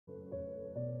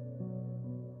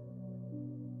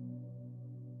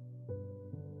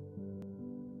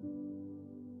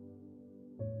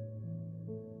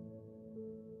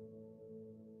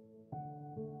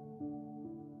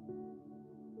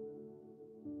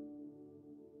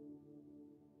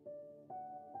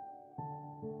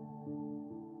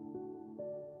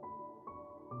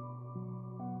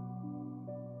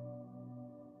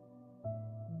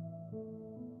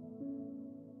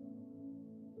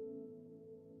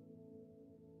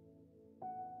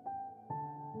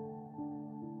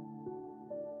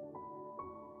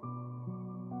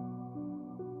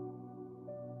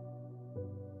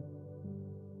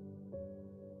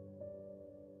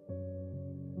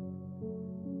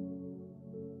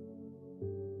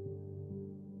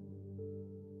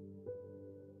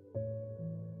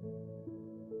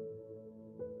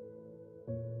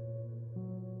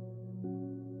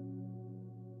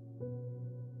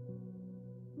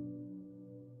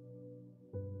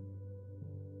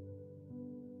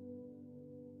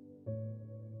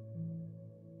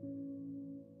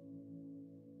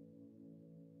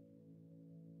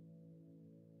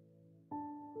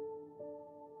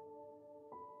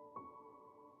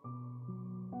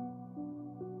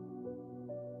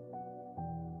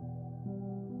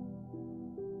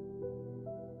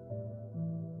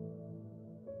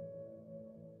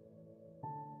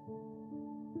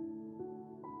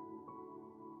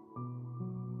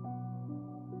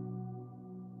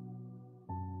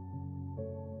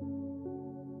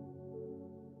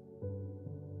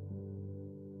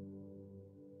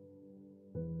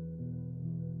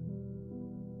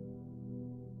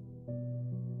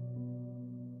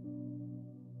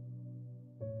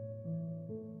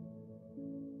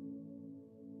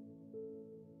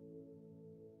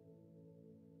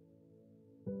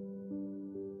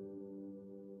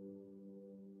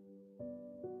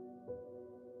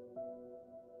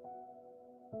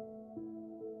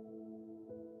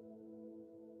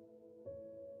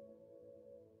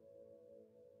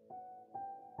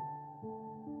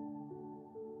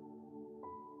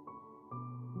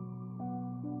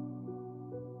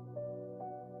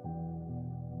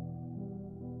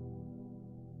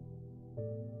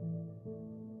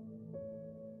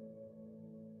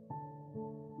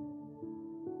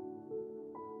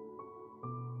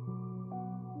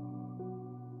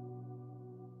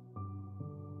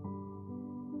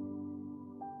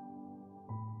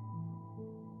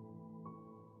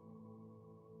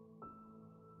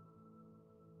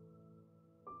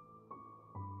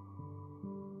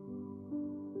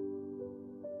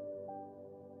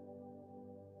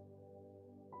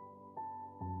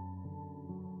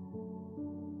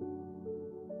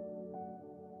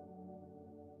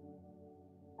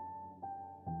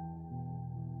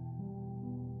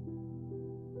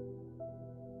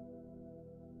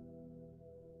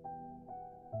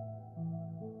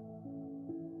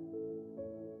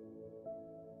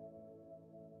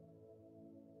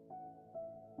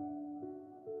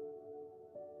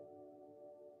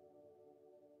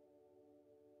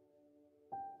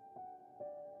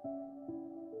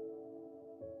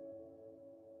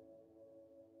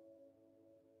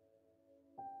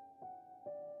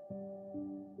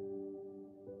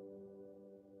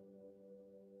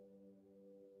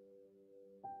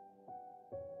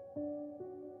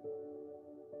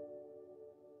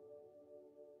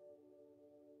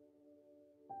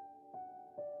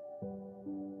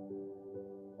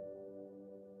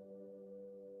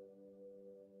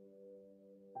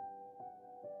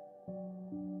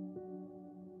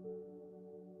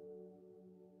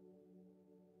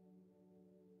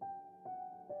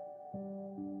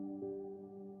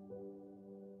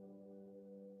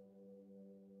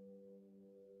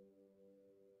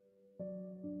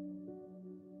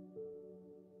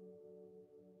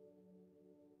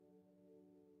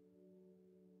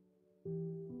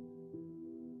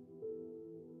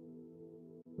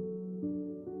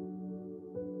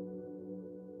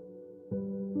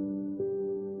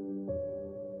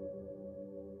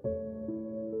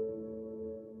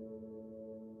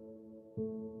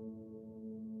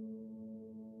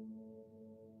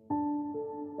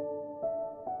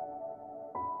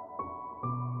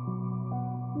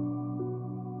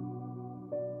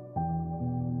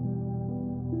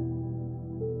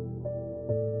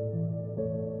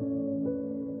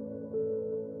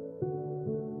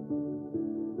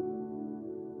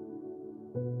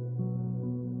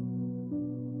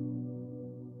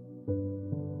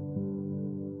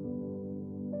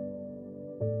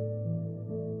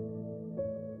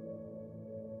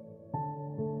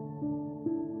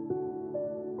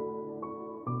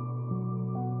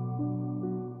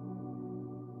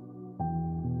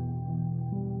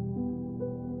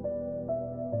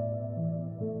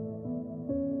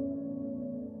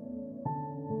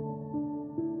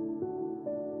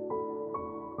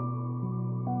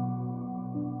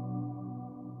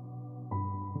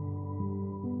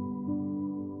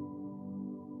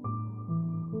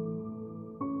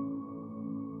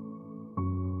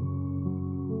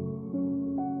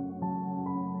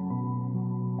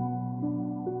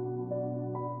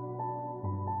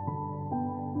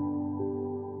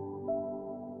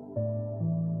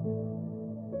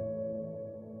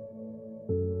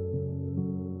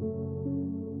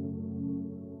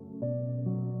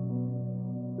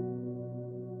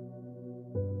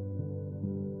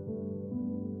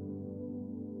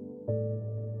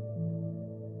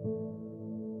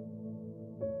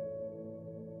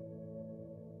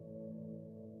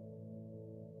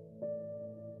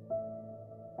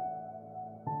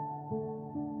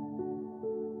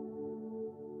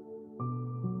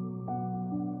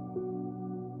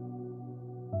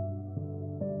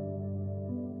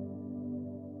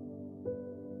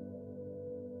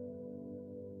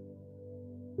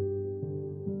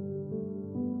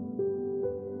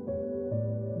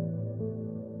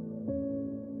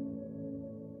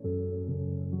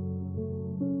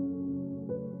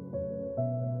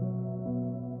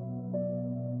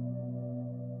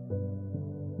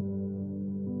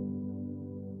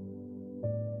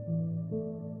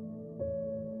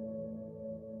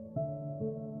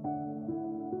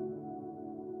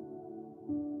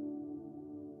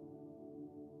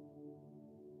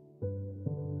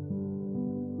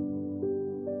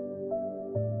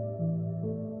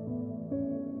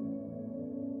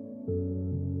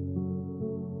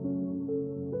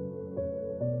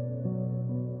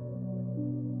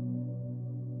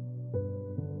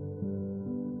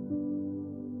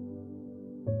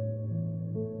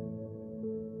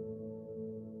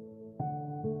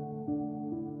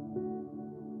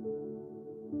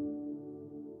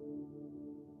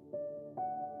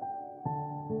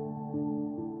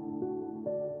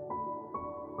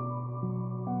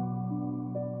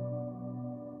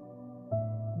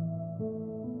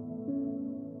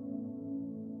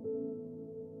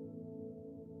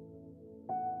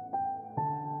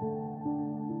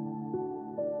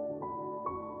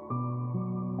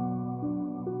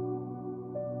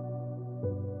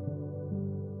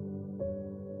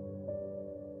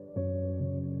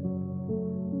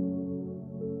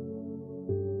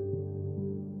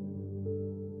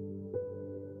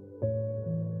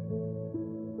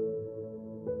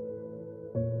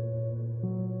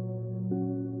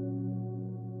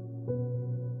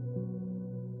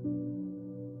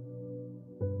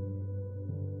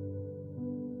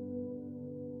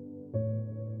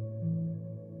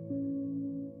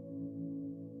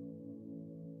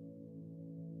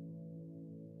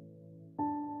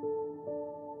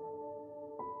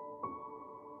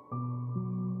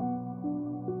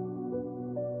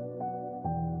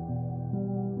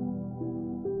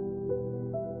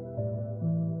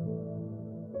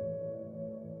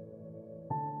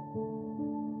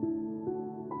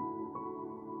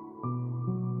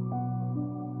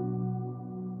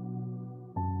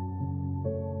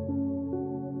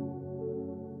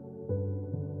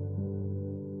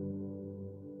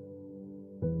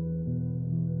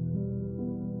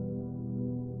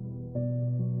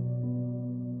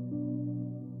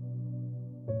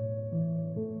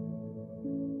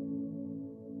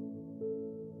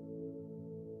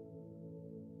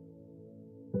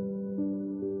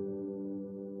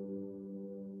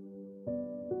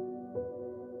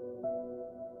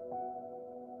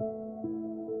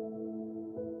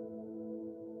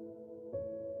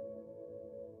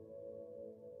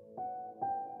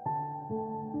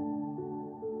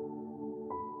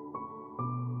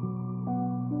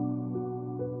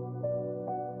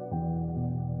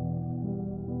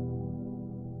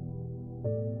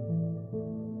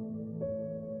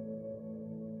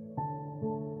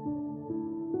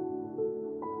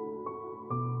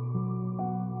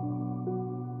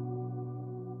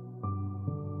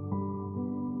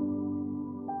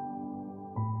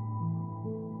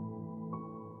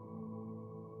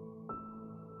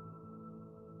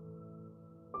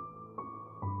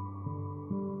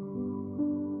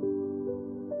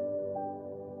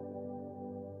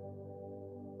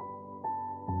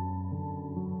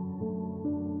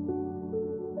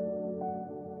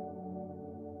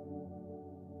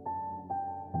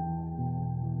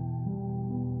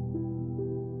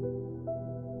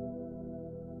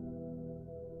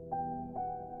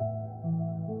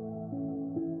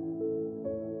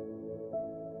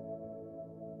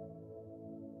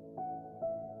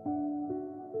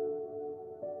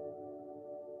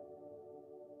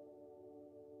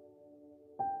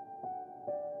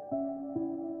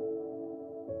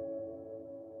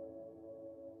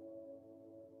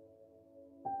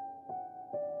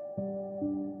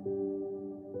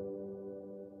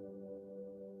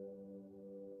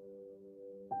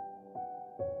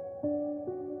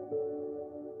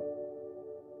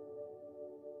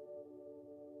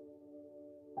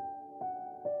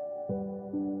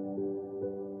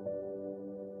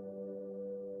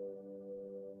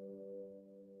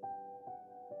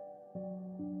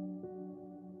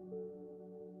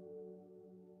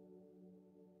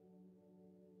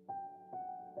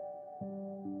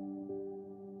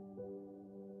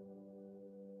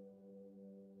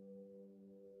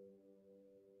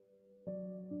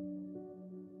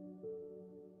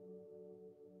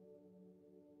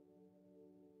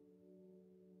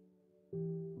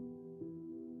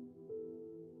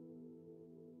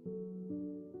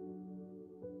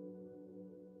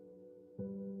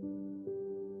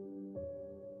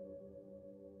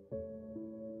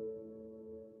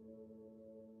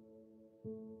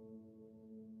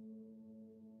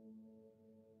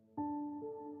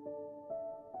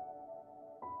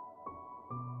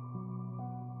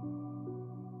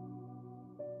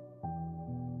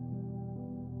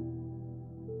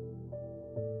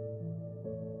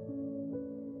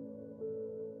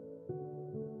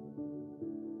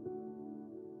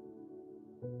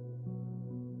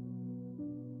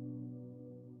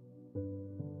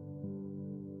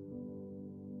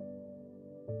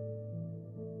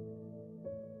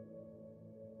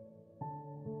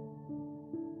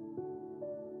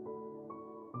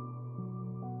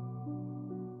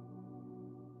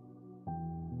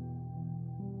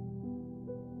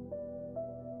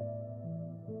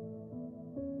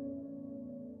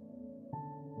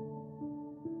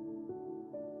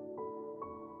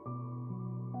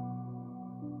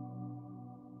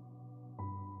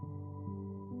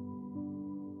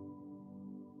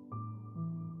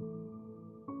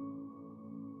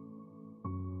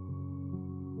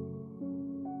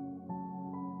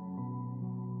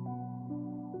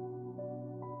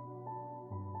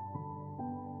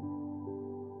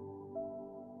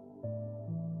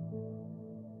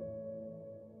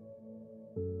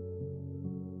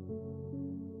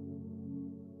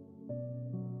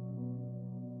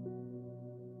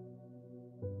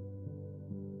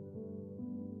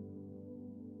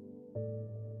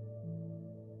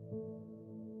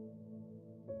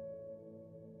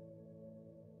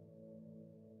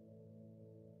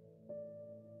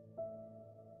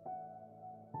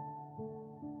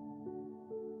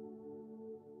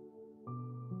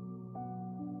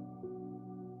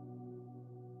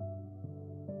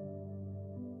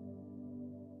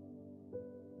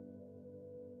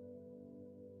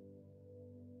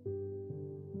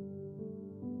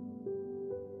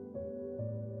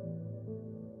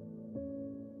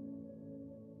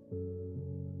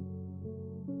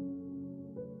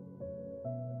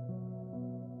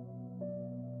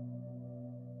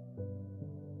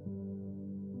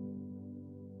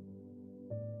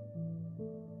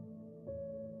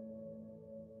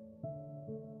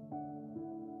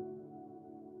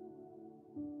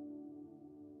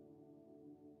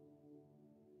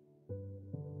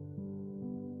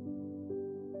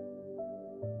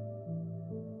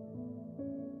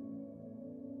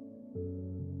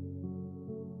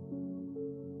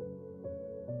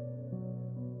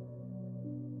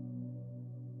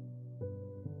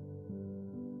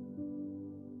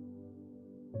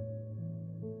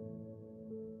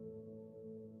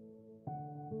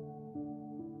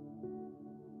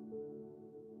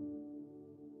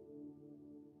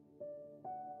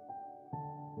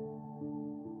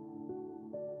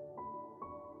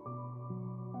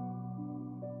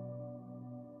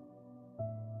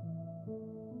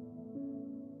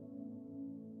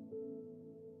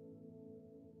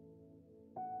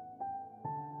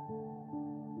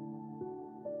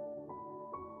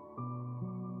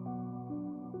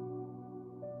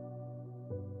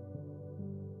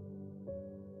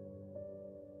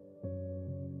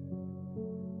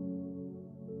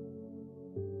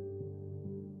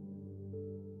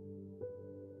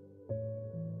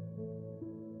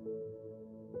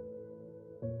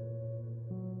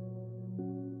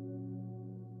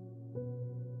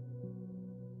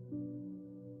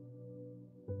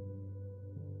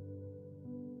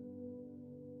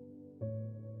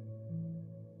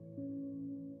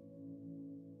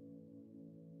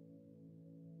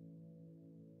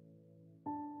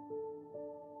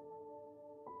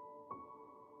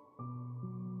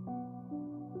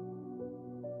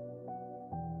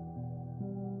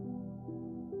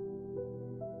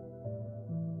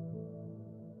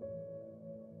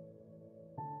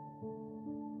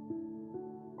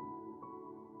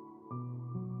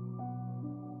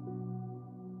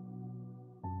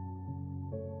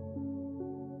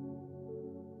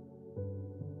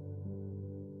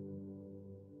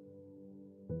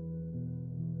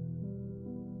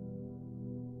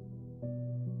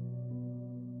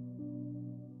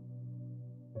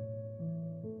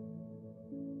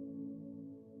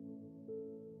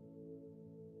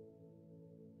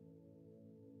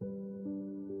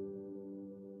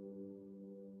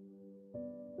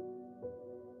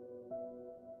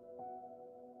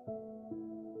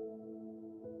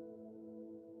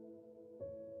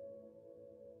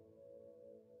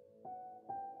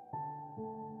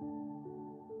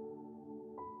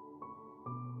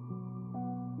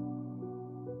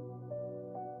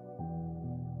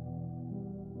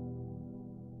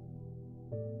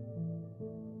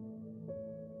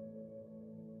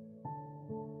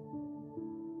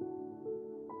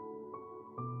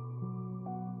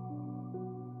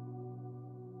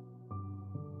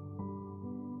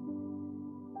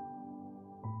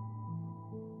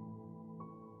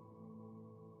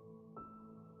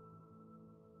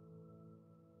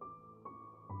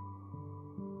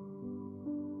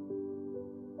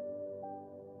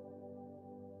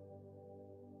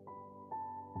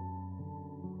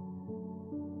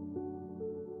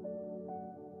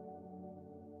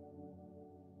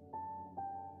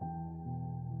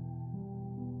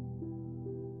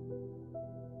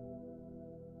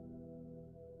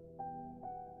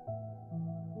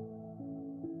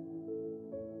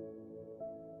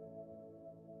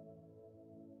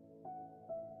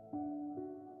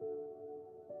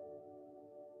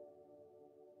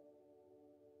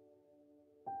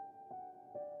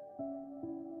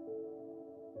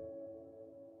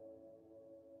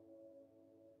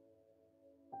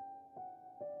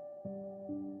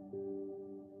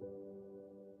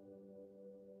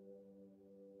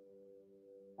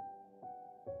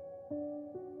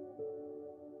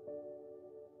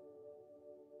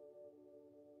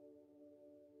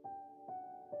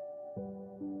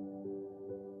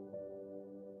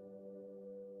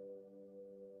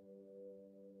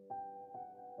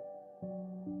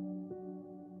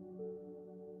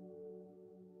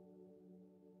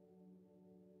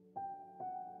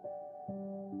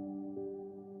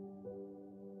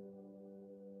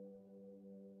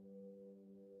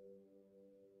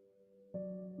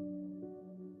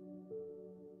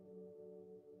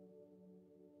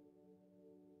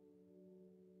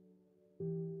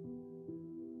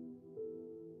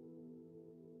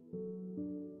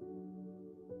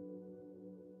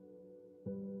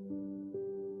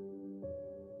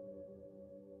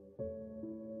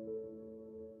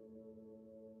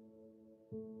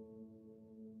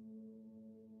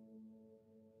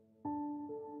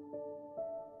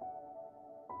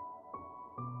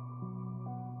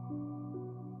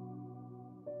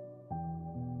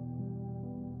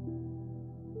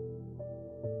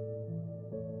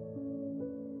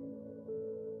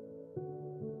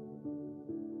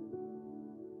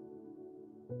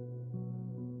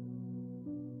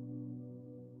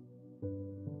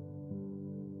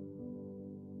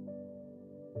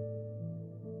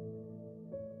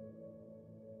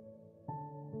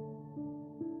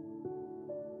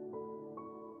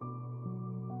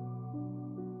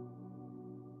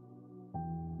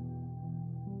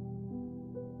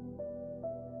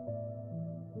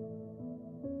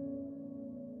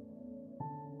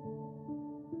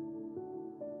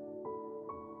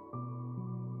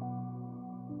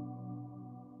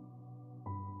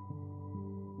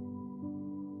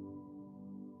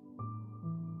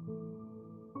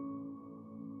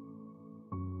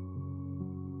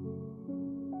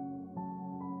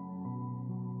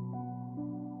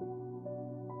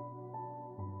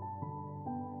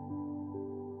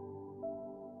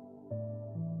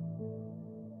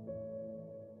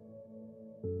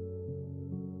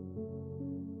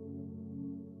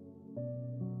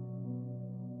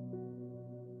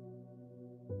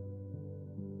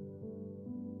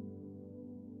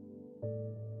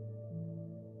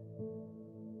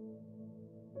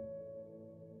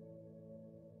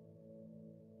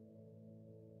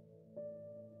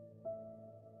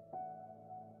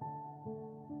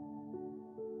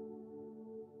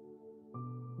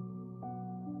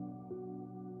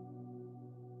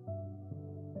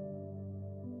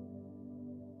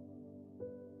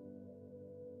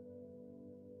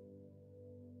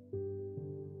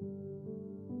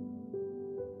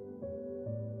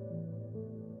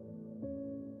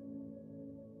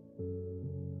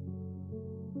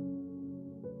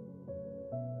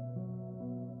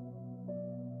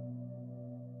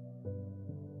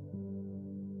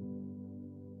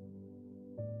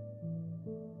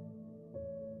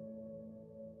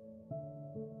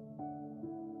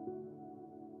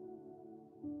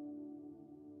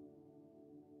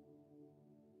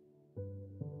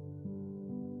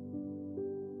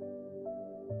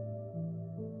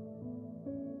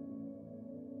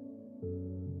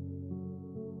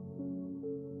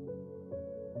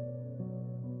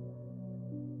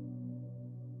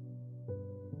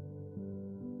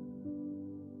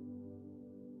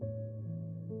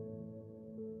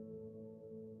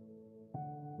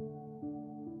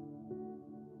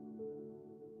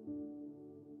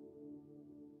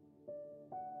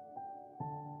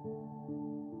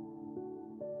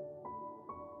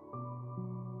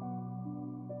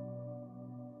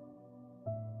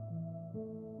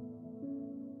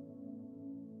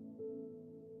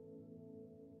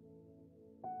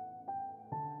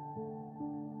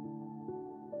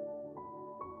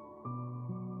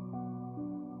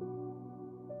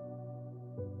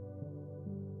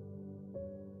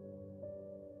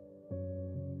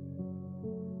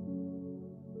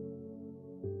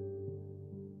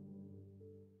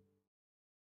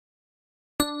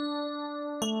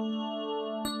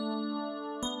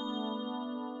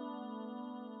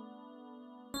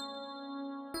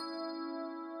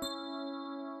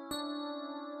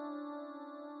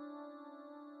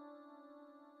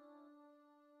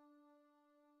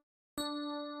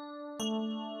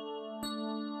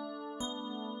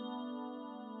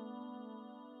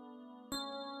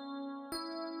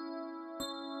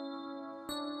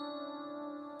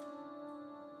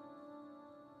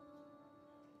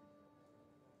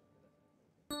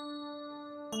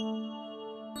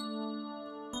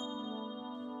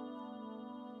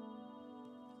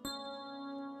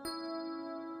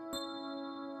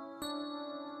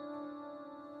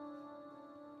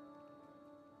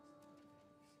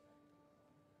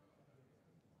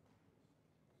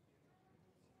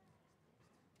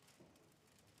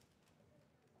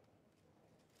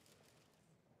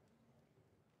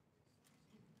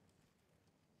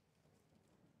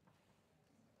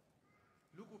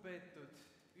Lugupeetud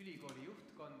ülikooli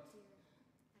juhtkond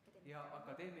ja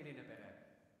akadeemiline pere,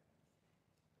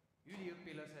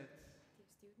 üliõpilased,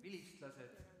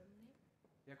 vilistlased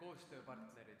ja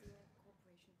koostööpartnerid,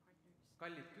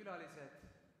 kallid külalised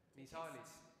nii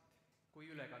saalis kui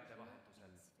ülekande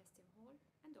vahendusel.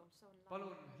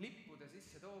 Palun lippude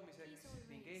sisse toomiseks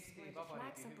ning Eesti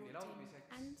Vabariigi hümni laulmiseks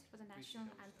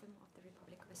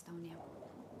püsti.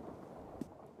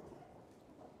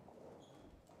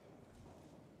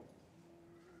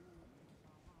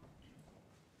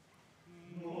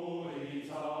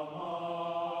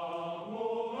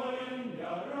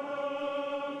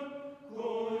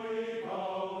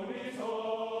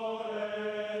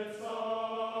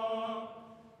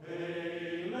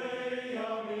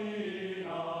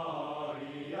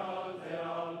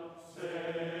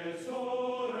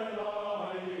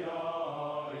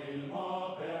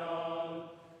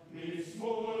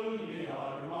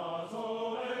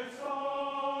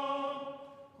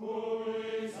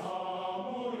 Kui sa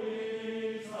mu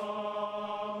isa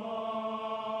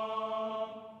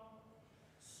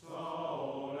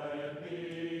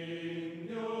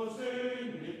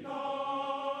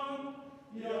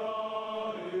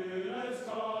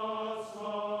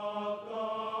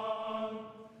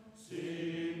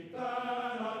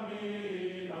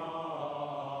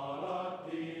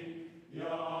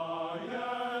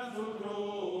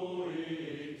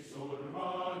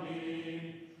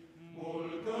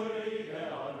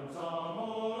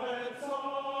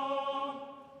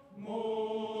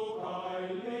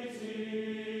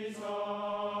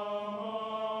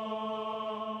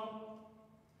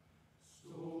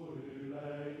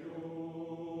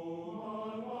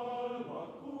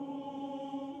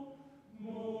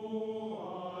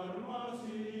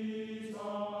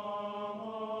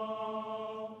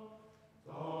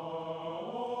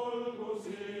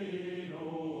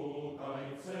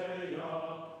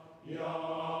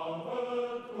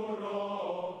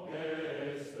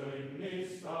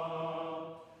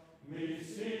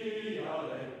mis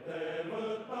iial ette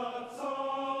võtad sa,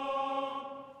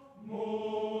 mu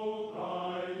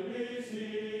kallis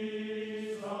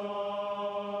isa.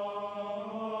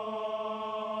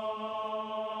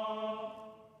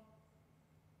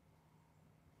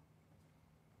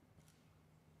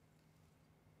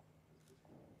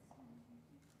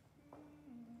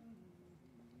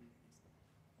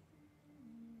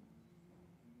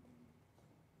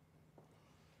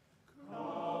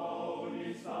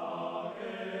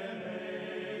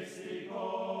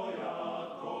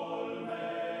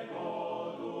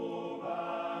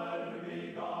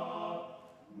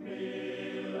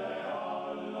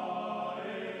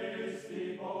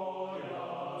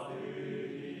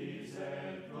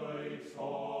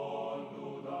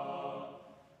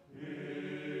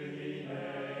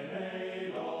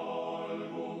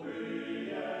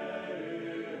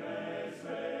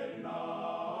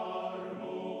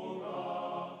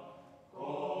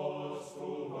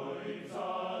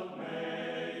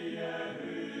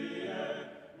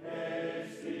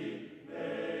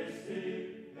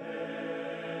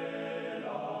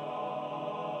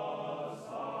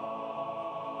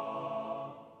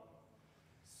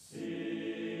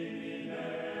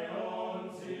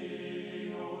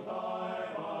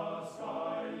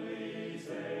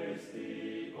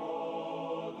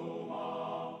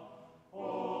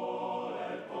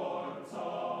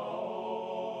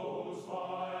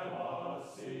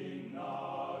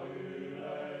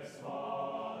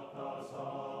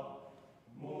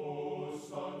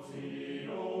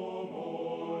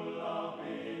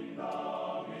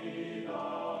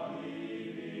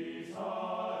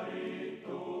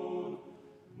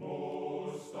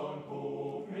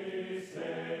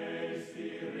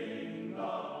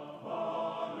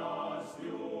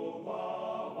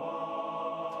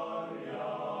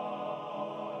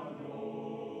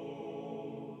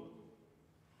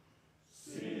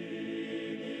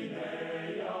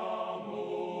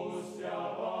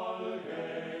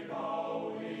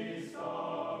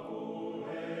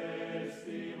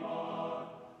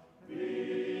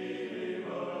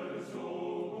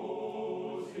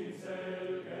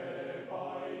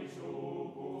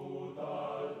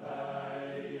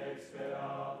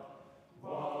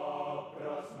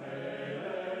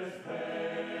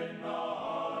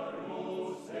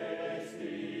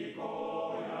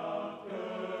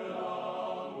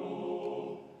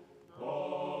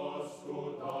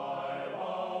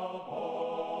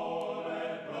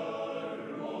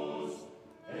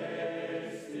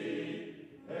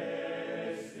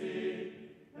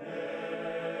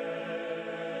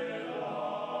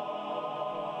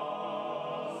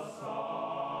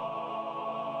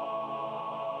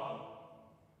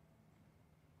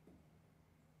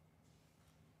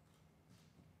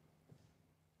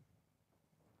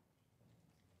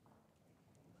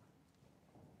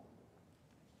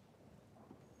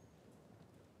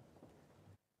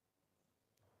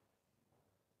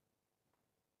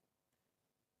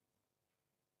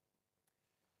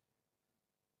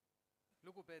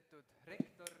 Lugupeetud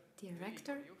rektor, dear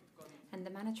Rector and the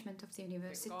management of the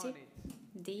university,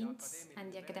 deans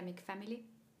and the academic family,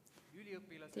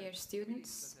 dear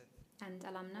students and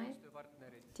alumni,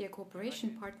 dear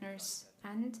cooperation partners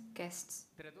and guests.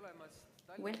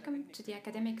 Welcome to the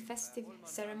academic festive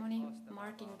ceremony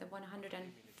marking the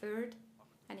 103rd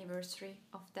anniversary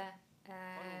of the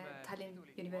Tallinn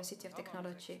University of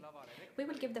Technology. We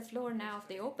will give the floor now of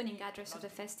the opening address of the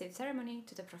festive ceremony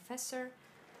to the professor,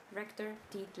 Rector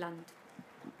Tiit.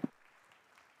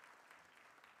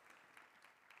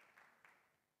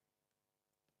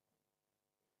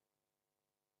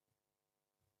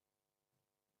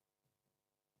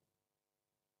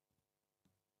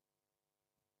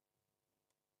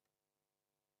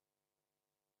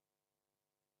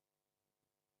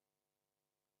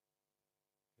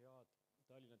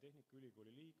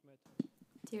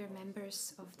 Dear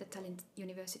members of the Tallinn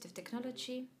University of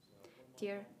Technology,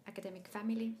 dear academic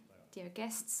family, dear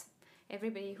guests,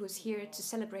 everybody who's here to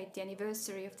celebrate the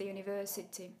anniversary of the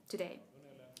university today.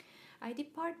 I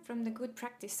depart from the good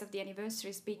practice of the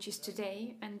anniversary speeches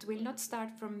today and will not start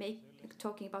from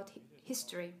talking about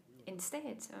history.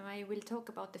 Instead, I will talk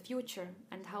about the future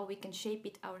and how we can shape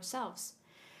it ourselves.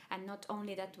 And not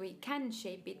only that we can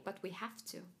shape it, but we have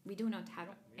to. We do not have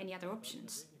any other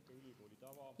options.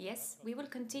 Yes, we will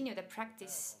continue the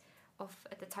practice of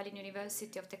the Tallinn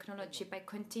University of Technology by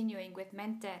continuing with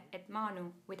Mente and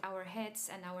Manu with our heads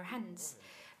and our hands.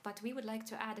 But we would like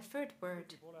to add a third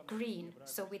word, green,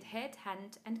 so with head,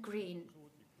 hand and green.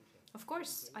 Of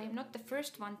course, I am not the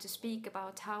first one to speak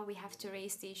about how we have to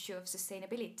raise the issue of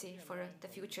sustainability for the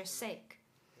future's sake.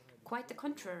 Quite the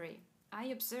contrary. I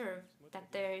observe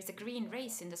that there is a green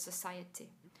race in the society.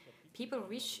 People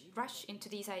rush into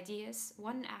these ideas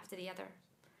one after the other.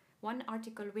 One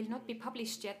article will not be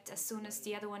published yet as soon as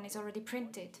the other one is already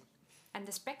printed. And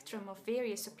the spectrum of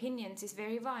various opinions is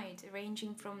very wide,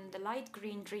 ranging from the light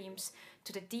green dreams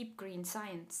to the deep green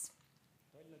science.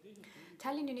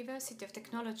 Tallinn University of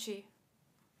Technology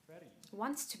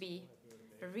wants to be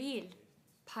a real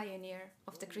pioneer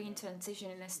of the green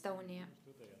transition in Estonia.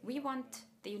 We want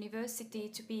the university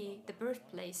to be the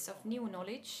birthplace of new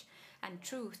knowledge and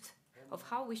truth of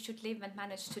how we should live and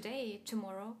manage today,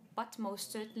 tomorrow, but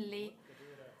most certainly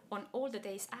on all the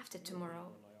days after tomorrow.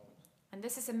 And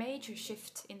this is a major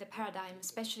shift in the paradigm,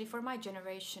 especially for my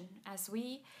generation, as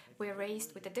we were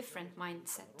raised with a different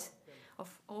mindset of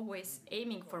always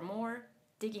aiming for more,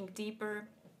 digging deeper,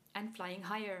 and flying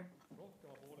higher.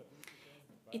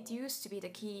 It used to be the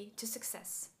key to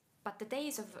success, but the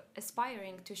days of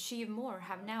aspiring to achieve more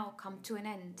have now come to an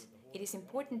end. It is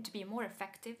important to be more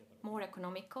effective, more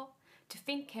economical, to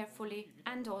think carefully,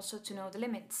 and also to know the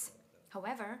limits.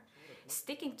 However,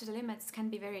 sticking to the limits can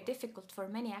be very difficult for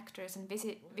many actors and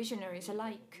visionaries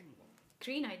alike.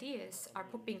 Green ideas are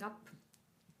popping up,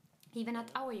 even at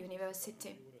our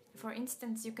university. For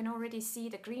instance, you can already see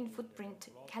the green footprint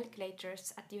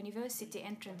calculators at the university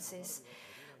entrances,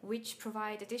 which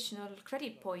provide additional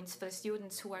credit points for the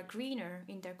students who are greener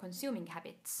in their consuming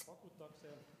habits.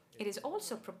 It is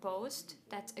also proposed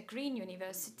that a green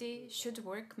university should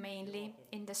work mainly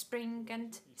in the spring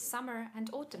and summer and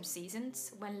autumn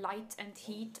seasons when light and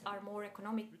heat are more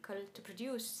economical to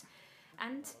produce,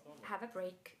 and have a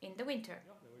break in the winter.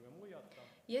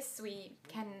 Yes, we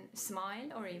can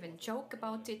smile or even joke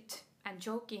about it, and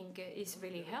joking is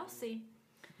really healthy,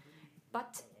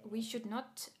 but we should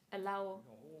not allow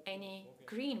any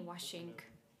greenwashing,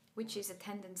 which is a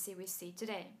tendency we see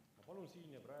today.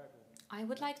 I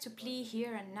would like to plead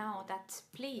here and now that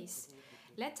please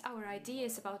let our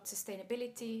ideas about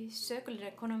sustainability, circular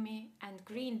economy and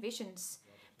green visions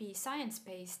be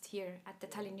science-based here at the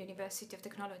Tallinn University of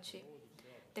Technology.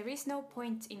 There is no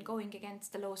point in going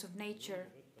against the laws of nature,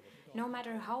 no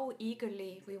matter how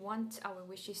eagerly we want our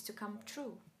wishes to come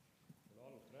true.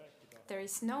 There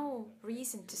is no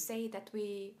reason to say that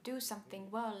we do something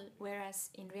well, whereas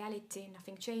in reality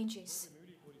nothing changes.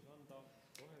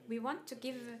 We want to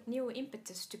give new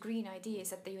impetus to green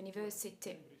ideas at the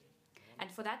university. And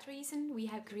for that reason, we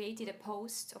have created a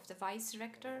post of the Vice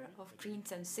Rector of Green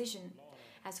Transition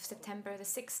as of September the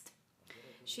 6th.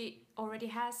 She already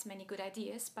has many good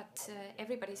ideas, but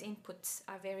everybody's inputs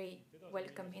are very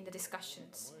welcome in the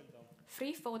discussions.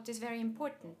 Free thought is very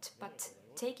important, but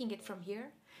taking it from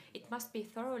here, it must be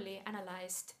thoroughly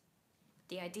analyzed,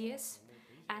 the ideas,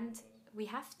 and we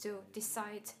have to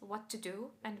decide what to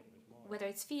do and whether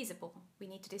it's feasible. We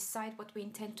need to decide what we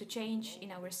intend to change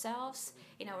in ourselves,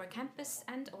 in our campus,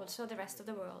 and also the rest of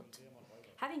the world.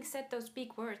 Having said those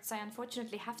big words, I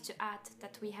unfortunately have to add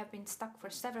that we have been stuck for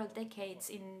several decades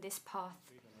in this path.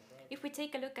 If we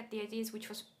take a look at the ideas which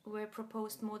were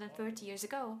proposed more than 30 years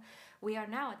ago, we are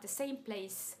now at the same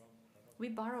place. We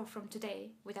borrow from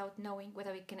today without knowing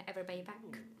whether we can ever pay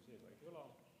back.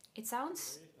 It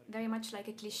sounds very much like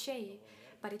a cliché,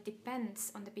 but it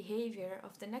depends on the behavior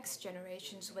of the next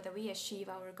generations whether we achieve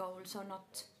our goals or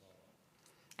not.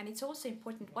 And it's also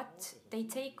important what they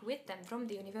take with them from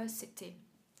the university.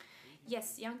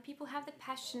 Yes, young people have the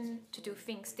passion to do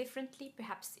things differently,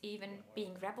 perhaps even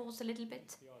being rebels a little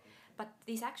bit, but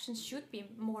these actions should be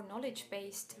more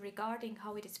knowledge-based regarding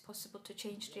how it is possible to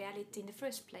change reality in the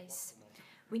first place.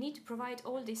 We need to provide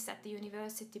all this at the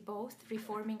university, both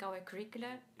reforming our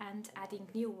curricula and adding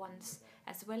new ones,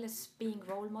 as well as being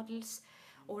role models,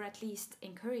 or at least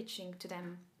encouraging to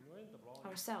them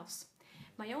ourselves.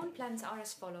 My own plans are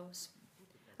as follows.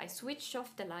 I switch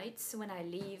off the lights when I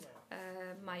leave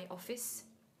my office.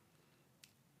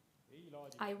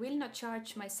 I will not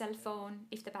charge my cell phone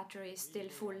if the battery is still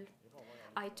full.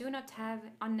 I do not have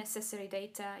unnecessary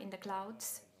data in the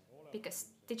clouds, because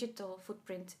digital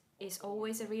footprint is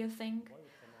always a real thing.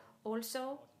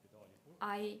 Also,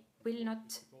 I will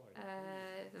not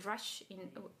rush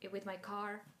with my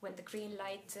car when the green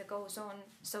light goes on,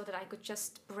 so that I could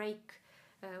just brake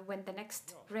when the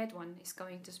next red one is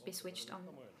going to be switched on.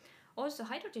 Also,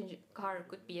 hydrogen car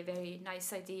could be a very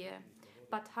nice idea,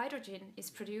 but hydrogen is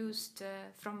produced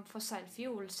from fossil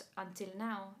fuels until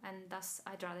now, and thus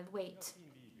I'd rather wait.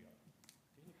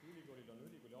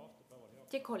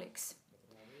 Dear colleagues,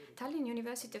 Tallinn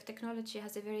University of Technology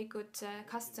has a very good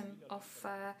custom of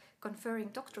conferring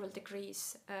doctoral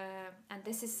degrees, and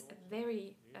this is a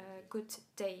very good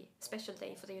day, special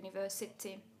day for the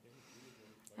university.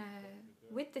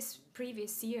 With this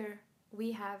previous year,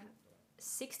 we have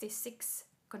 66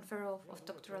 conferral of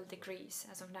doctoral degrees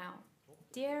as of now.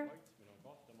 Dear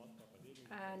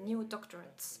new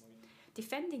doctorates,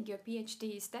 defending your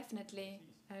PhD is definitely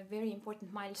a very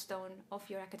important milestone of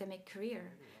your academic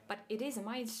career, but it is a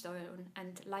milestone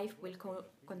and life will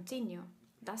continue.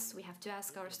 Thus, we have to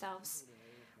ask ourselves,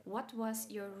 what was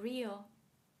your real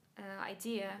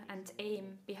idea and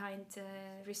aim behind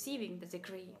receiving the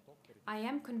degree? I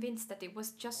am convinced that it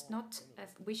was just not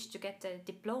a wish to get a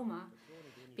diploma,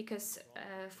 because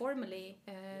formally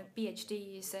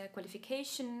PhD is a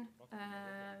qualification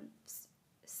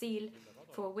seal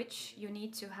for which you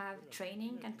need to have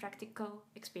training and practical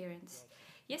experience.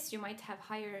 Yes, you might have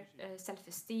higher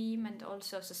self-esteem and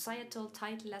also societal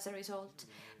title as a result,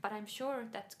 but I'm sure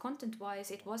that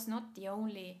content-wise it was not the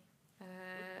only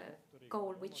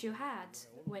goal which you had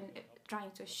when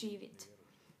trying to achieve it.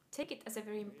 Take it as a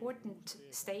very important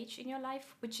stage in your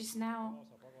life, which is now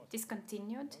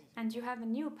discontinued, and you have a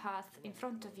new path in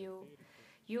front of you.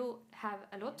 You have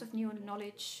a lot of new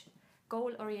knowledge,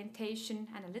 goal orientation,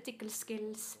 analytical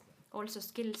skills, also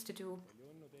skills to do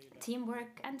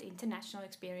teamwork and international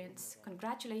experience.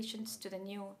 Congratulations to the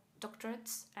new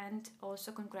doctorates and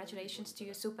also congratulations to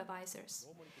your supervisors.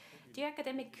 Dear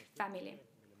academic family,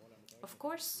 of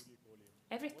course,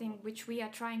 everything which we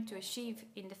are trying to achieve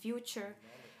in the future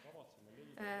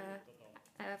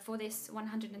for this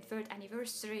 103rd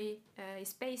anniversary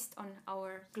is based on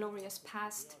our glorious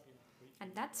past,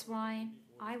 and that's why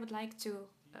I would like to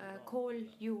call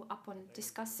you upon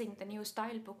discussing the new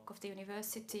style book of the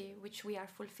university, which we are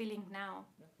fulfilling now.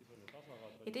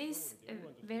 It is a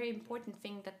very important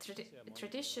thing that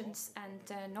traditions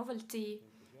and novelty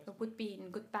would be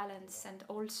in good balance, and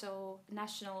also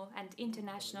national and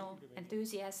international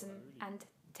enthusiasm and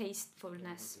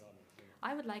tastefulness.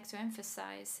 I would like to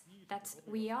emphasize that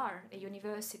we are a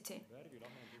university.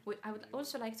 I would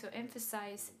also like to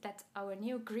emphasize that our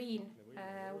new green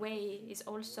way is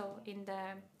also in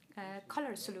the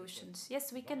color solutions.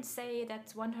 Yes, we can say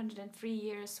that 103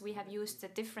 years we have used a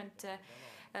different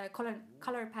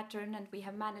color pattern and we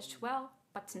have managed well,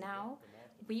 but now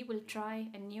we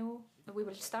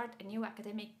will start a new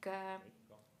academic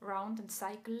round and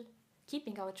cycle,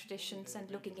 keeping our traditions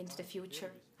and looking into the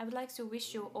future. I would like to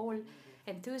wish you all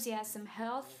enthusiasm,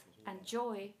 health and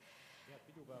joy,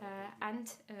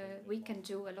 and we can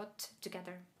do a lot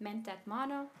together. Mente at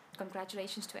Manu,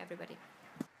 congratulations to everybody.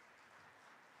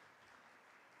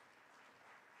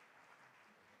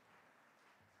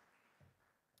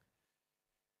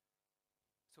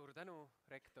 Suur tänu,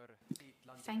 Rector Tiit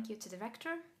Land. Thank you to the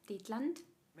Rector, Tiit Land.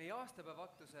 Meie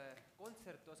aastapäevaatuse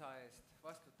kontsertosa eest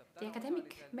vastutab The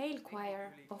academic male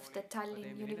choir of the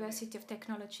Tallinn University of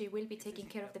Technology will be taking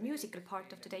care of the musical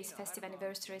part of today's festive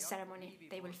anniversary ceremony.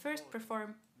 They will first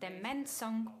perform the men's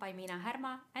song by Miina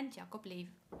Härma and Jakob Liiv.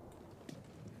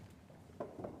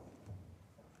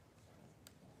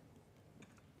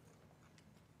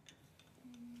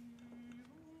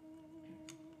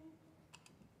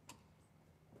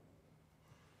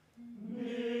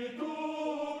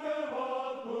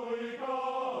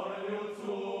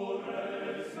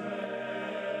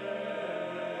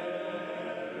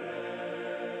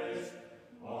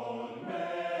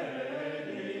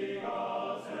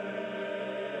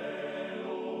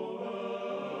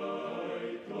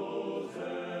 Glory.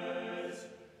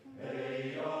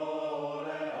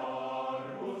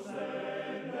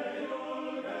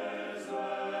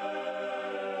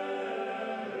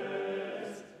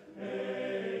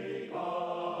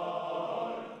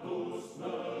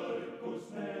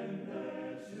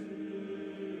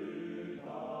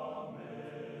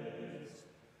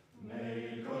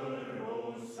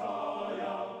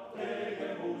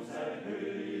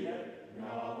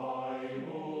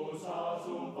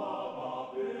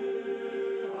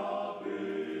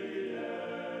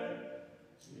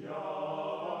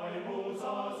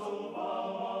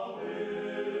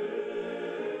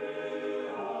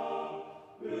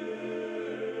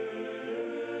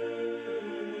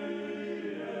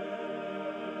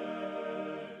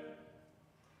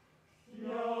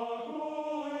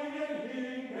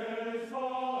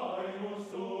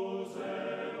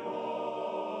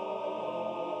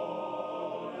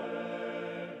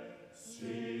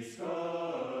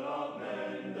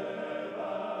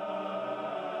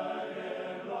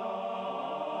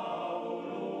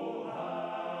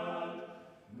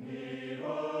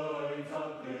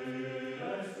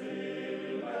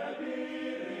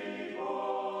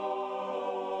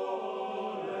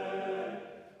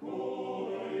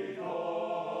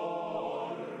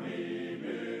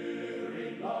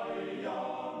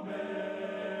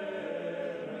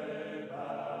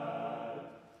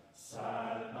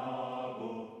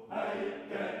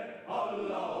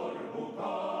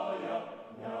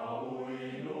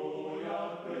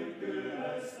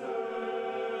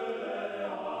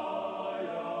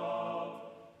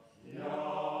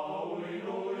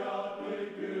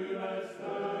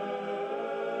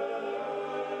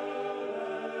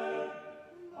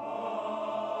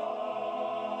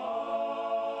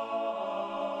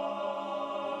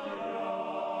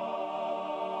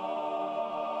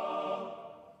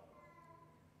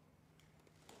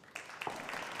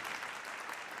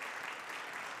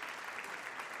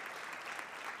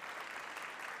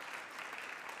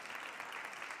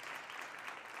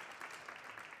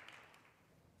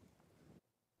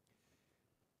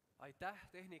 aitäh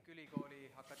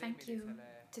Tehnikaülikooli Thank you akadeemilisele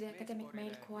to the academic male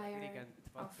meeskoorile ja choir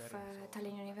dirigent of Valter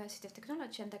Tallinn University of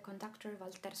Technology and the conductor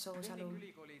Valter Soosalu.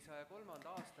 Tehnikaülikooli 103.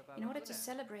 aastapäeva In order to kõne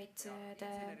celebrate the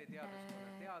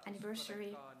inseneriteaduskonna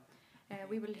anniversary,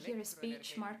 we will hear a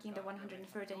speech marking the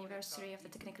 103rd anniversary of the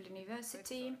Technical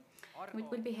University,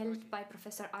 which will be held by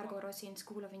Professor Argo Rosin,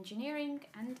 School of Engineering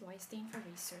and Vice Dean for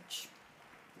Research.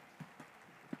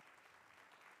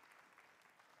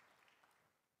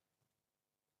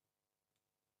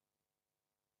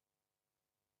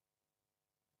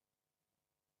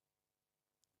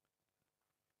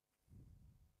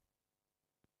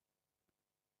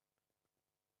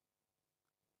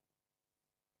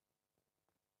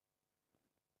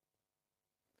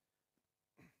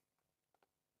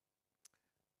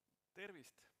 Tervist!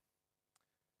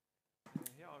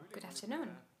 Good afternoon,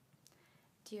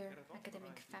 dear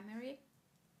academic family,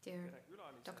 dear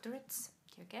doctorates,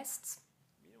 dear guests.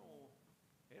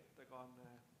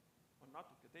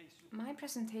 My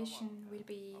presentation will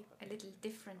be a little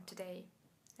different today,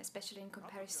 especially in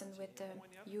comparison with the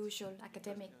usual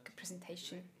academic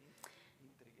presentation.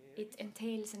 It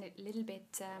entails a little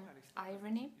bit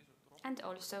irony, and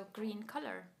also green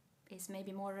color is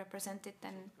maybe more represented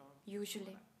than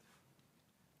usually.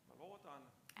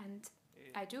 And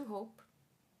I do hope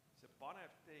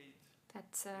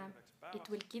that it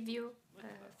will give you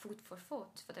food for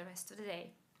thought for the rest of the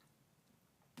day.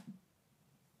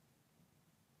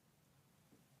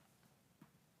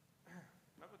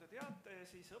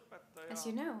 As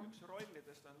you know,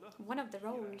 one of the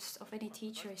roles of any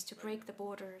teacher is to break the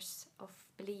borders of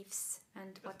beliefs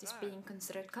and what is being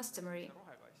considered customary,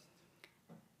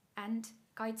 and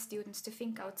guide students to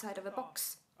think outside of a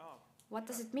box. What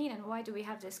does it mean and why do we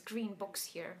have this green box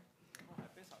here?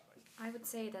 I would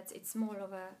say that it's more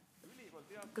of a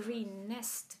green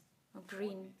nest, or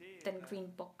green than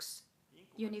green box.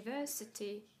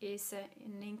 University is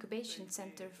an incubation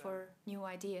center for new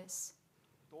ideas,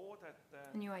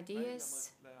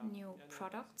 new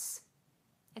products,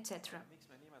 etc.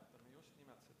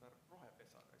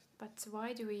 But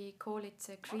why do we call it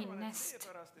a green nest?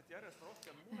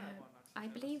 I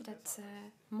believe that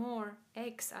more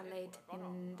eggs are laid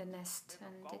in the nest,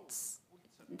 and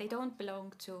they don't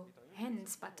belong to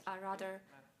hens, but are rather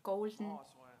golden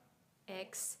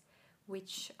eggs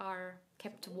which are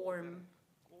kept warm.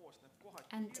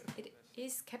 And it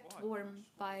is kept warm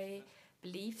by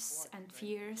beliefs and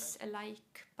fears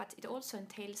alike, but it also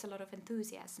entails a lot of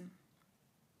enthusiasm.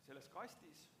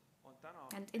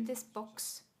 And in this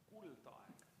box,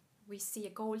 we see a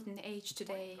golden age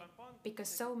today because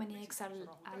so many eggs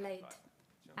are laid,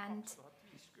 and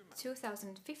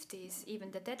 2050 is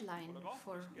even the deadline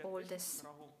for all this.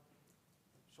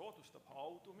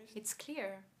 It's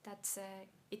clear that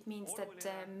it means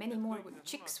that many more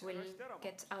chicks will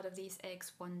get out of these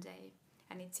eggs one day,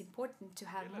 and it's important to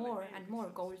have more and more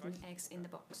golden eggs in the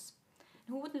box.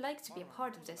 And who wouldn't like to be a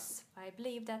part of this? I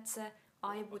believe that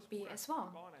I would be as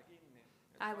well.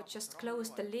 I would just close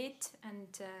the lid and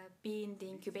be in the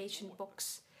incubation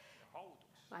box.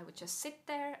 I would just sit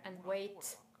there and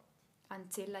wait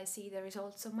until I see the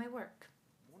results of my work.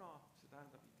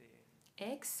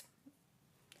 Eggs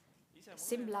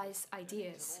symbolize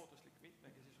ideas,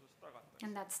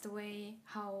 and that's the way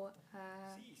how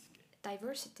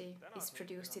diversity is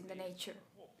produced in the nature.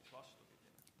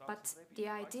 But the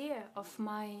idea of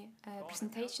my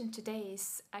presentation today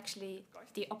is actually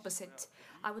the opposite.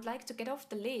 I would like to get off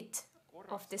the lid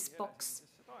of this box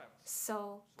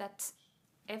so that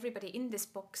everybody in this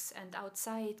box and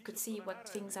outside could see what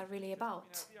things are really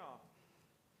about.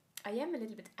 I am a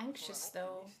little bit anxious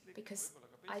though, because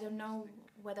I don't know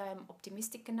whether I'm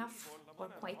optimistic enough or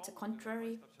quite the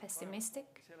contrary,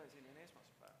 pessimistic.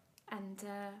 And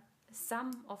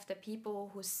some of the people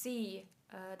who see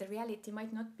the reality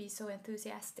might not be so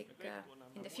enthusiastic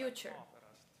in the future.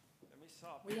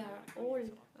 We are all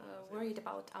worried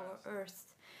about our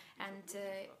Earth, and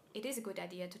it is a good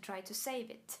idea to try to save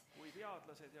it.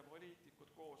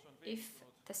 If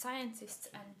the scientists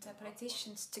and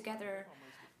politicians together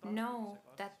know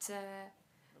that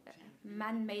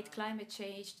man-made climate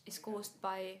change is caused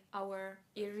by our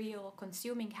irreal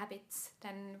consuming habits,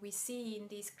 then we see in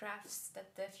these graphs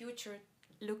that the future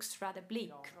looks rather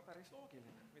bleak.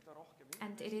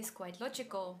 And it is quite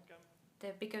logical.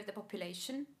 The bigger the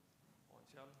population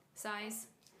size,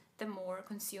 the more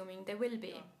consuming there will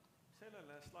be.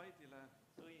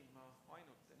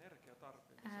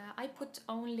 I put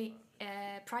only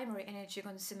primary energy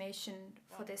consumption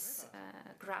for this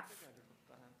graph.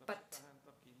 But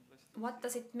what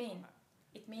does it mean?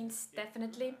 It means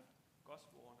definitely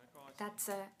that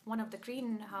one of the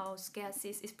greenhouse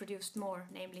gases is produced more,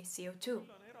 namely CO2.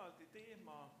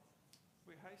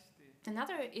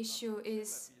 Another issue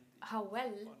is how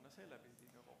well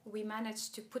we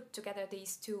managed to put together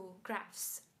these two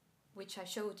graphs, which I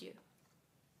showed you.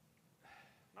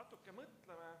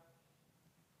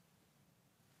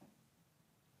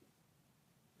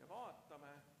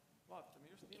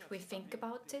 If we think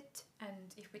about it,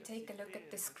 and if we take a look at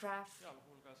this graph,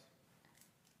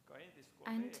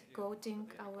 and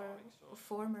quoting our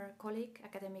former colleague,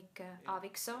 academic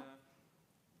Aaviksoo,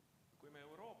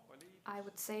 I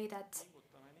would say that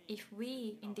if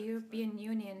we in the European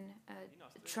Union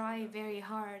try very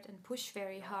hard and push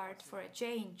very hard for a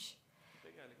change,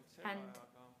 and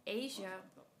Asia,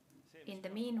 in the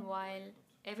meanwhile,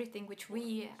 everything which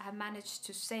we have managed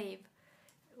to save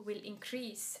will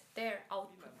increase their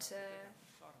output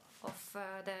of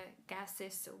the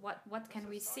gases, what can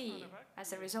we see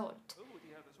as a result?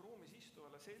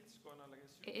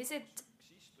 Is it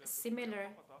similar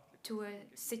to a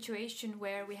situation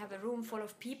where we have a room full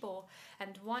of people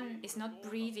and one is not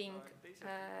breathing,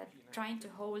 trying to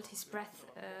hold his breath,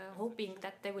 hoping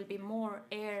that there will be more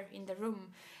air in the room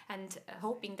and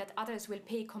hoping that others will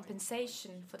pay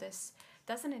compensation for this?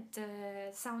 Doesn't it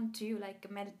sound to you like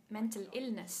a mental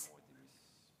illness?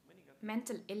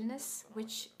 Mental illness,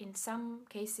 which in some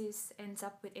cases ends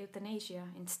up with euthanasia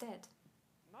instead.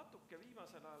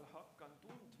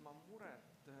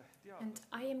 And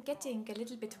I am getting a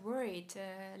little bit worried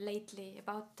lately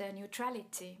about the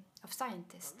neutrality of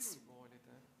scientists.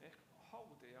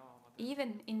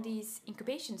 Even in these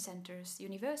incubation centers,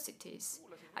 universities,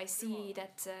 I see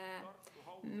that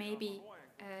maybe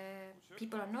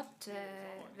people are not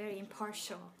very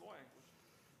impartial.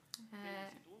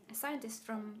 A scientist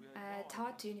from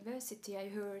Tartu University, I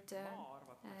heard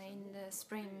in the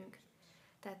spring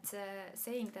that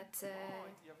saying that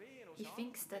he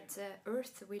thinks that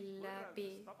Earth will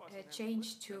be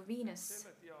changed to Venus.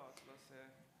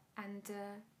 And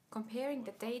comparing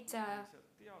the data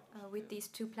with these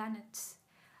two planets,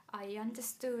 I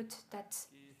understood that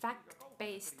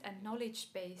fact-based and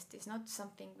knowledge-based is not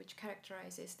something which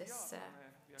characterizes this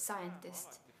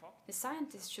scientist. The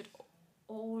scientist should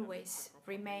always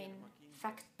remain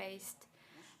fact-based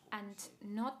and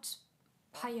not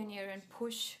pioneer and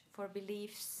push for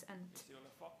beliefs and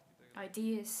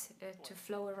ideas to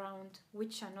flow around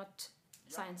which are not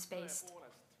science-based.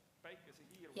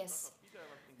 Yes,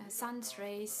 sun's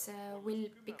rays will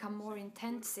become more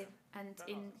intensive, and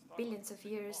in billions of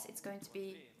years it's going to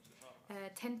be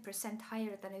 10%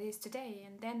 higher than it is today,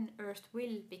 and then Earth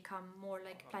will become more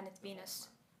like planet Venus.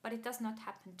 But it does not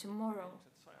happen tomorrow,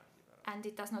 and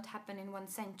it does not happen in 1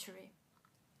 century.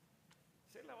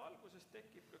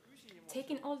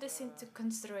 Taking all this into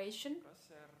consideration,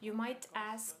 you might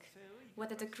ask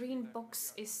whether the green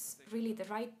box is really the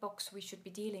right box we should be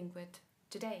dealing with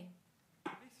today.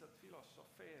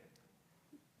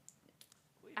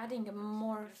 Adding a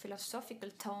more philosophical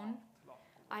tone,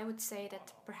 I would say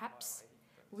that perhaps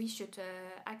we should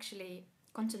actually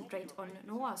concentrate on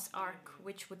Noah's Ark,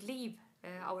 which would leave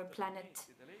our planet,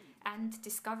 and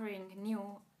discovering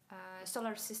new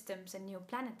solar systems and new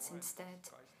planets instead,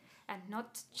 and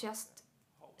not just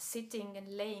sitting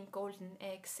and laying golden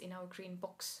eggs in our green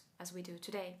box as we do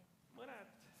today.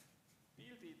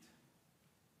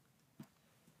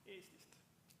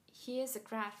 Here's a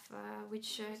graph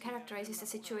which characterizes the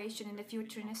situation in the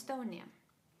future in Estonia.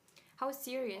 How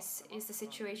serious is the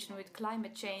situation with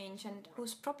climate change, and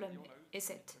whose problem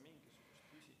is it?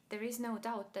 There is no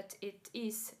doubt that it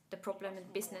is the problem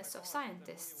and business of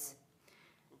scientists.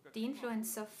 The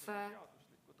influence of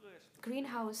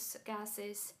greenhouse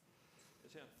gases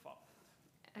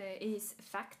is a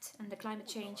fact, and the climate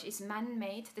change is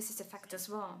man-made. This is a fact as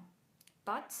well.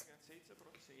 But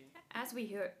as we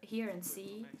hear and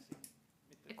see,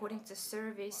 according to the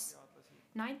surveys,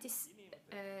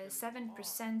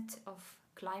 97% of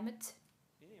climate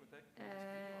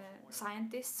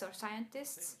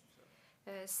scientists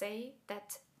say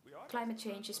that climate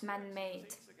change is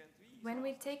man-made. When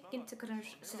we take into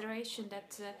consideration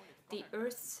that the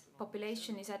Earth's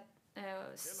population is at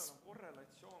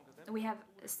we have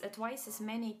twice as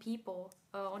many people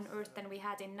on Earth than we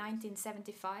had in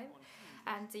 1975,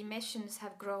 and the emissions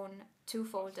have grown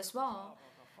twofold as well,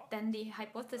 then the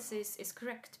hypothesis is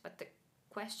correct. But the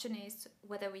question is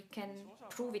whether we can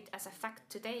prove it as a fact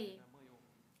today.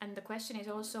 And the question is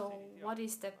also, what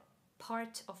is the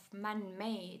part of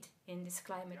man-made in this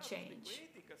climate change?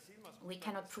 We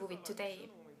cannot prove it today.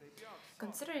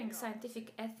 Considering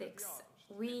scientific ethics,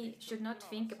 we should not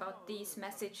think about these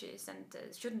messages and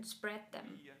shouldn't spread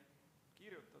them.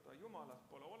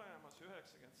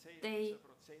 they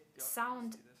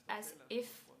sound as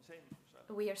if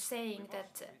we are saying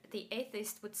that the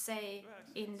atheist would say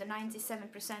in the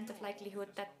 97% of likelihood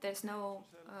that there's no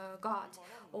God,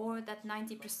 or that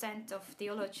 90% of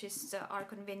theologists are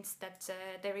convinced that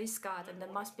there is God and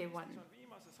there must be one.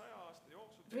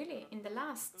 Really, in the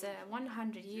last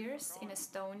 100 years in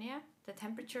Estonia, the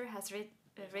temperature has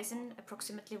risen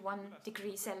approximately 1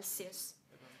 degree Celsius.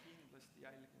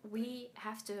 We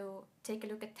have to take a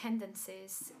look at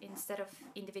tendencies instead of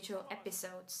individual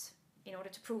episodes in order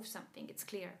to prove something, it's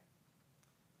clear.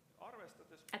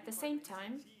 At the same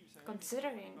time,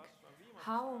 considering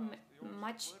how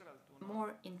much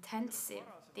more intensive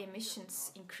the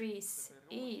emissions increase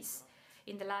is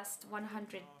in the last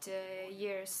 100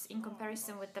 years in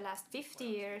comparison with the last 50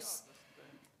 years,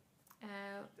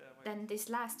 then this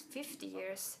last 50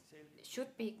 years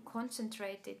should be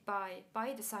concentrated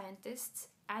by the scientists,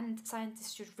 and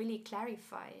scientists should really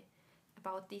clarify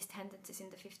about these tendencies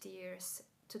in the 50 years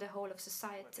to the whole of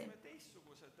society.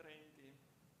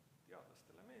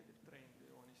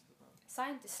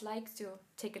 Scientists like to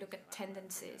take a look at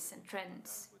tendencies and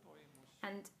trends.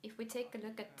 And if we take a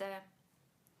look at the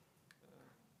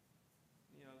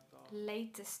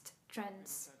latest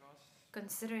trends,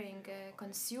 considering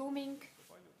consuming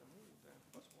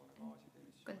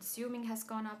has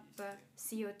gone up,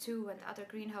 CO2 and other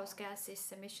greenhouse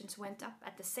gases emissions went up.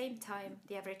 At the same time,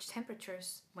 the average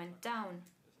temperatures went down.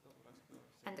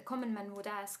 And the common man would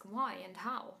ask why and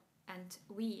how, and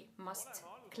we must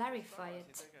clarify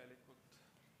it.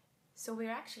 So we're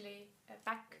actually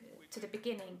back to the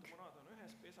beginning,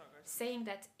 saying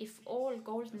that if all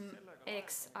golden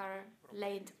eggs are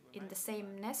laid in the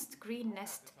same nest, green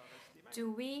nest,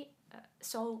 do we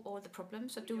solve all the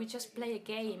problems, or do we just play a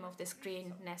game of this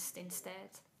green nest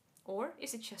instead? Or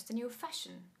is it just a new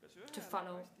fashion to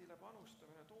follow?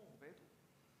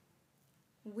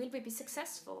 Will we be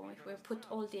successful if we put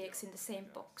all the eggs in the same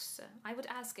box? I would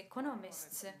ask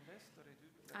economists.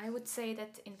 I would say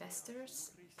that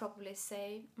investors probably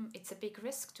say it's a big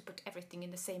risk to put everything in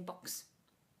the same box.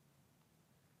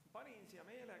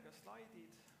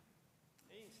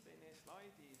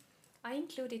 I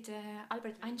included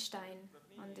Albert Einstein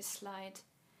on this slide,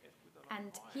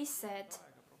 and he said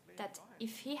that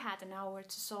if he had an hour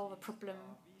to solve a problem,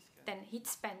 then he'd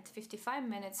spend 55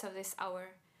 minutes of this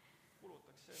hour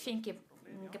thinking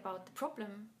about the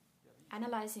problem,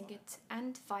 analyzing it,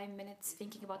 and 5 minutes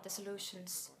thinking about the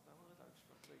solutions.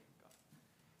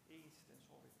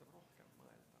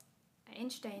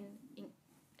 Einstein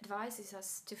advises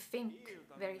us to think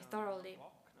very thoroughly.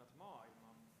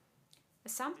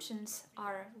 Assumptions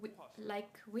are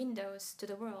like windows to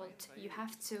the world. You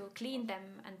have to clean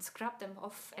them and scrub them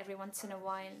off every once in a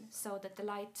while so that the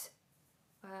light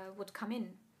would come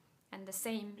in. And the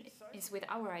same is with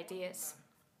our ideas.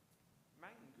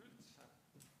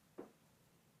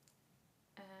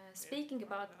 Speaking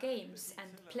about games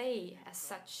and play as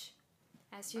such,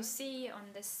 as you see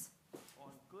on this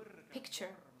picture,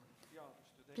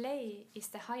 play is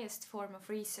the highest form of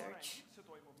research.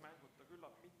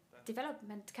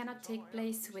 Development cannot take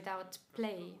place without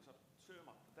play.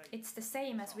 It's the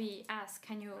same as we ask,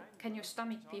 can your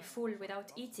stomach be full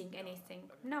without eating anything?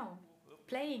 No.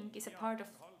 Playing is a part of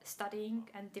studying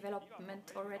and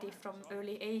development already from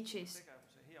early ages.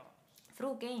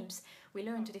 Through games, we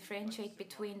learn to differentiate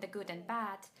between the good and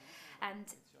bad, and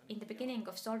in the beginning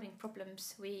of solving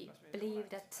problems, we believe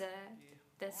that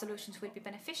the solutions will be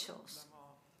beneficial.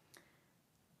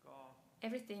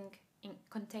 Everything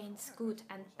contains good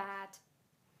and bad.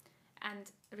 And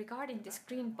regarding this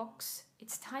green box,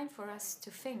 it's time for us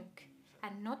to think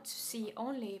and not to see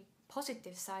only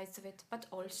positive sides of it, but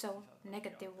also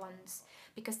negative ones,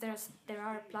 because there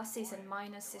are pluses and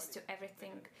minuses to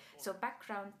everything. So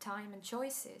background, time and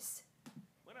choices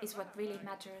is what really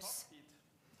matters.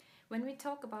 When we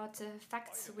talk about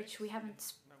facts which we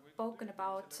haven't spoken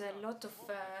about, a lot of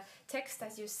text,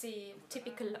 as you see,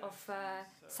 typical of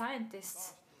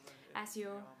scientists, as you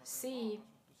see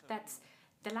that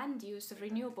the land use of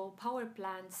renewable power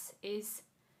plants is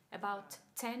about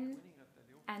 10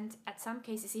 and at some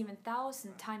cases even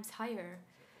 1,000 times higher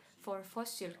for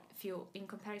fossil fuel in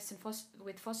comparison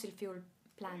with fossil fuel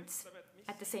plants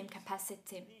at the same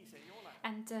capacity.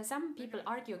 And some people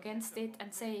argue against it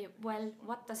and say, well,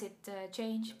 what does it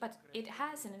change? But it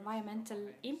has an environmental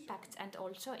impact and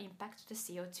also impact the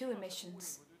CO2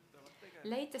 emissions.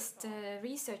 Latest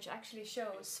research actually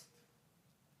shows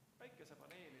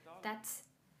that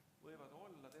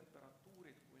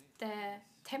the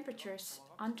temperatures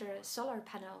under solar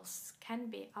panels can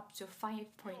be up to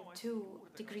 5.2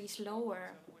 degrees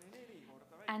lower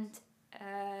and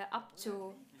up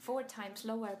to 4 times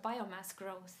lower biomass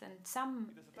growth, and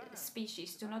some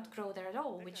species do not grow there at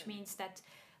all, which means that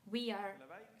we are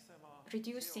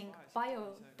reducing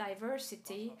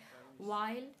biodiversity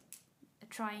while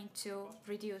trying to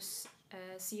reduce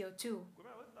CO2.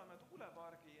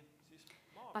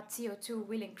 But CO2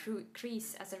 will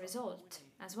increase as a result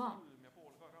as well.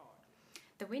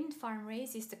 The wind farm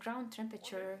raises the ground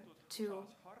temperature to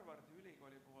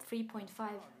 3.5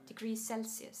 degrees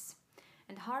Celsius.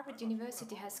 And Harvard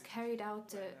University has carried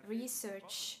out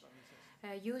research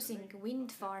using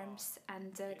wind farms,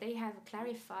 and they have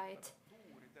clarified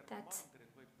that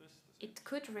it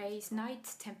could raise night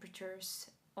temperatures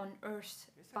on Earth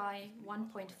by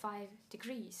 1.5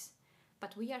 degrees.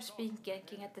 But we are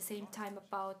speaking at the same time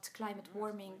about climate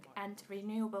warming and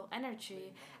renewable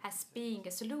energy as being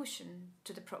a solution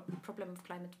to the problem of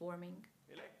climate warming.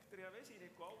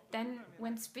 Then,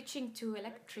 when switching to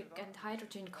electric and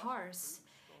hydrogen cars,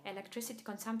 electricity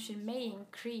consumption may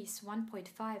increase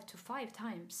 1.5 to 5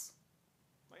 times.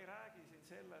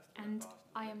 And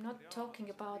I am not talking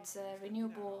about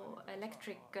renewable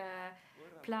electric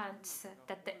plants,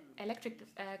 that the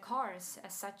electric cars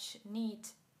as such need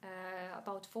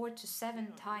about 4 to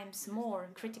 7 times more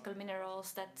critical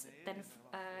minerals than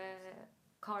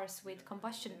cars with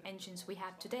combustion engines we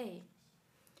have today.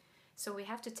 So we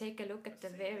have to take a look at the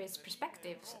various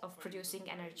perspectives of producing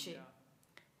energy.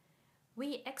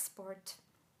 We export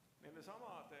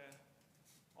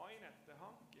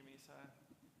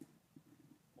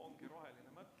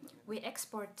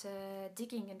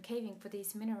digging and caving for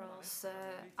these minerals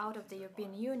out of the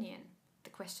European Union.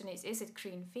 The question is it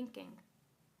green thinking?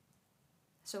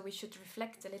 So we should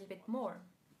reflect a little bit more.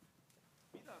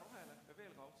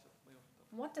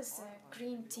 What does a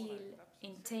Green Deal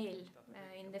entail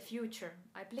in the future?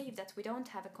 I believe that we don't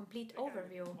have a complete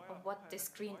overview of what this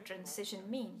green transition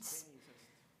means.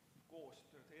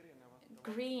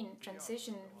 Green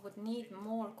transition would need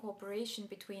more cooperation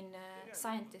between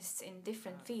scientists in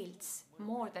different fields,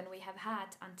 more than we have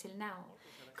had until now.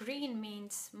 Green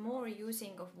means more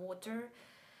using of water,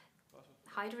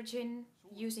 hydrogen,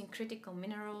 using critical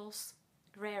minerals,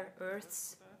 rare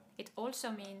earths. It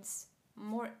also means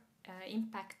more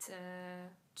impact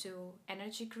to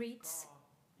energy grids,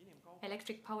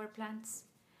 electric power plants.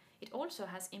 It also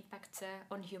has impact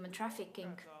on human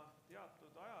trafficking.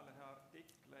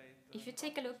 If you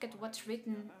take a look at what's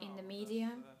written in the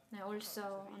media,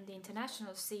 also on the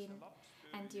international scene,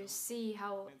 and you see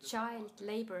how child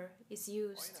labor is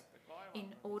used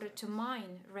in order to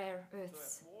mine rare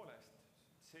earths,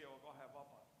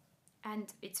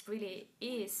 and it really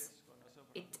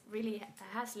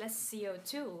has less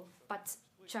CO2, but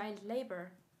child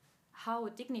labor, how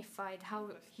dignified, how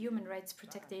human rights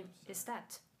protective is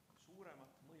that?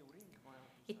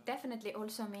 It definitely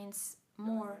also means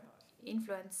more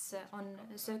influence on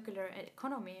a circular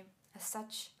economy as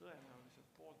such.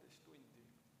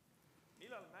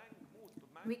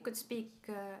 We could speak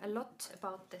a lot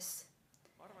about this.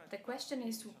 The question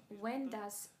is, when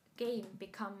does game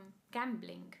become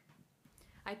gambling?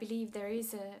 I believe there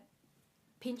is a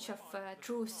pinch of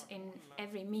truth in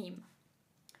every meme.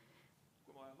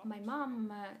 My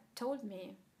mom told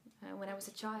me when I was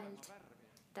a child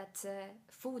that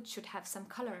food should have some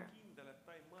color.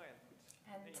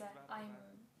 And I'm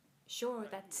sure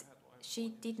that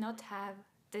she did not have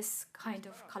this kind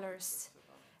of colors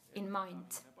in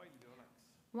mind.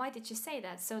 Why did she say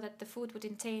that? So that the food would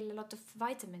entail a lot of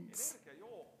vitamins.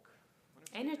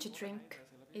 Energy drink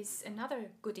is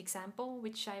another good example,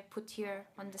 which I put here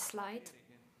on the slide.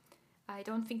 I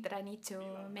don't think that I need to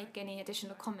make any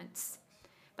additional comments.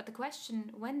 But the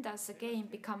question, when does a game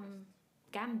become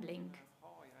gambling?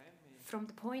 From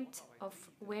the point of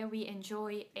where we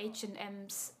enjoy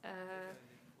H&M's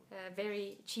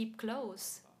very cheap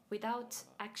clothes without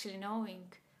actually knowing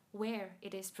where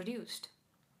it is produced.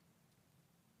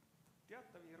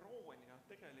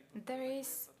 There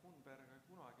is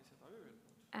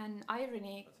an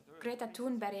irony. Greta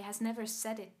Thunberg has never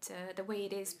said it the way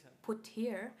it is put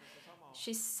here.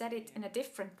 She said it in a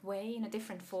different way, in a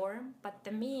different form, but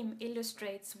the meme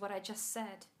illustrates what I just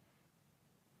said.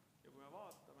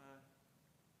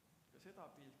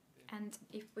 And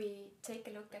if we take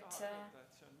a look at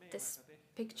this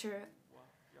picture,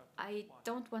 I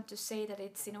don't want to say that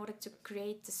it's in order to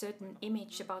create a certain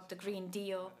image about the Green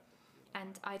Deal,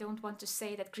 and I don't want to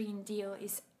say that Green Deal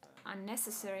is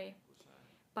unnecessary,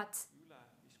 but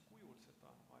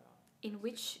in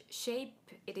which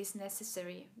shape it is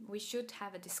necessary, we should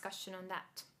have a discussion on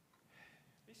that.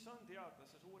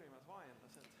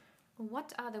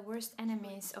 What are the worst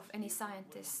enemies of any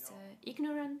scientist?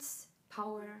 Ignorance,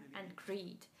 power and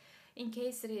greed. in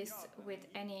case it is with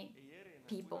any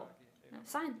people.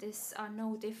 Scientists are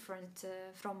no different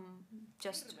from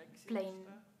just plain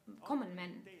common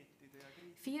men.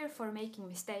 Fear for making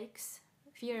mistakes,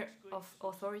 fear of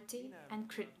authority and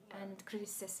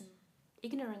criticism,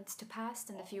 ignorance to past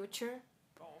and the future,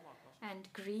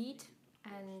 and greed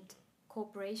and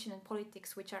cooperation and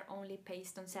politics which are only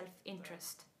based on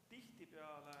self-interest.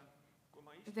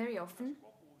 Very often,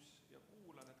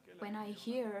 when I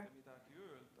hear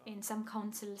in some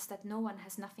councils that no one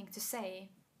has nothing to say,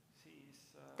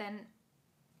 then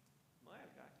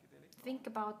think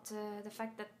about the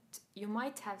fact that you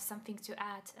might have something to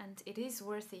add and it is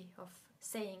worthy of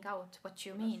saying out what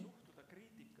you mean.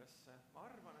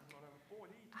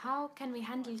 How can we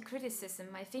handle criticism?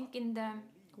 I think in the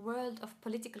world of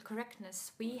political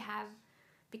correctness we have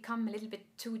become a little bit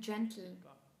too gentle.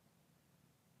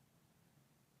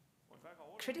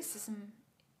 Criticism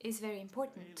is very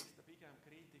important.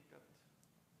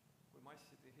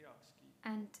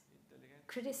 And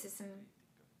criticism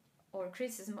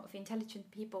of intelligent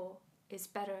people is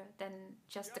better than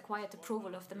just the quiet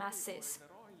approval of the masses.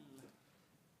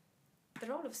 The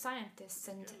role of scientists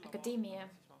and academia,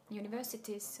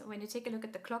 universities, when you take a look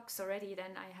at the clocks already,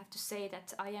 then I have to say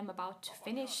that I am about to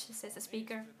finish, says the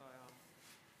speaker.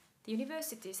 The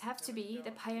universities have to be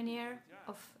the pioneer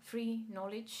of free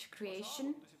knowledge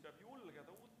creation,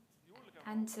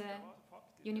 and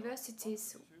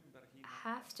universities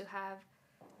have to have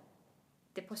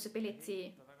the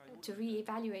possibility to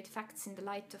re-evaluate facts in the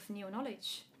light of new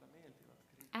knowledge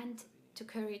and to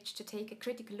courage to take a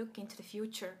critical look into the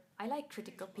future. I like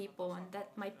critical people and that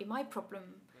might be my problem,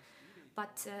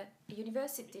 but a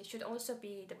university should also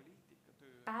be the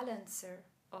balancer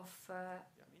of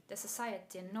the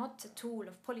society and not a tool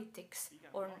of politics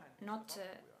or not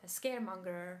a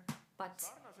scaremonger, but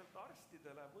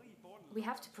we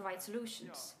have to provide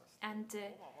solutions. And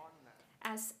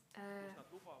as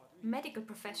medical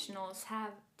professionals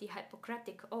have the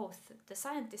Hippocratic oath, the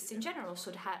scientists in general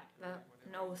should have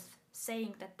an oath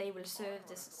saying that they will serve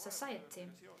the society.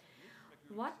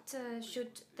 What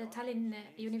should the Tallinn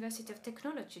University of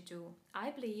Technology do?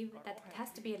 I believe that it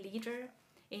has to be a leader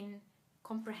in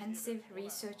comprehensive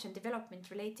research and development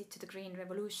related to the Green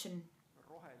Revolution.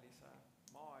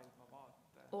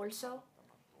 Also,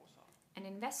 an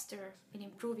investor in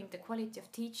improving the quality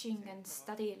of teaching and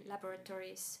study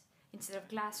laboratories instead of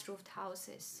glass-roofed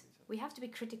houses. We have to be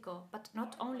critical, but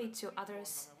not only to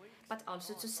others, but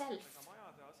also to self.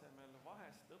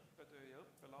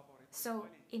 So,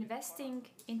 investing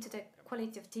into the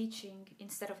quality of teaching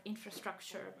instead of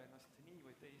infrastructure.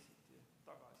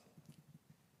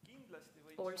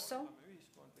 Also,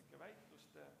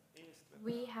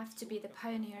 we have to be the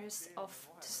pioneers of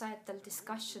societal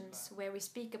discussions where we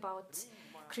speak about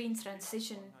green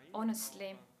transition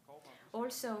honestly.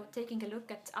 Also, taking a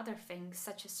look at other things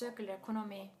such as circular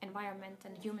economy, environment,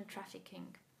 and human trafficking.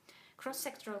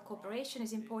 Cross-sectoral cooperation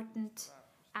is important,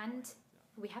 and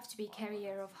we have to be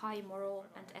carrier of high moral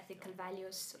and ethical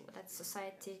values that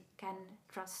society can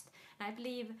trust. And I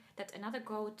believe that another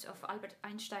quote of Albert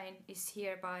Einstein is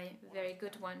hereby a very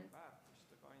good one.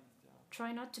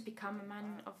 Try not to become a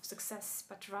man of success,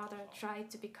 but rather try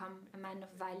to become a man of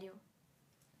value.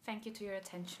 Thank you to your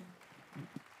attention.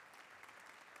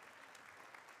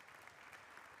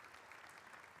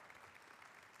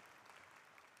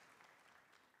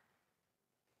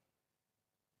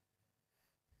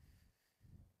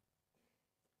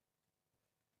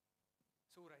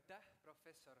 Suur aitäh,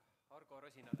 professor Argo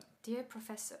Rosinale. Dear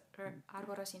Professor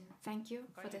Argo Rosin, thank you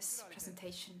for this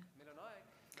presentation.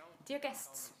 Dear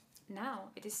guests, now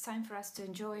it is time for us to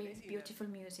enjoy beautiful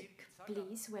music.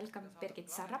 Please welcome Birgit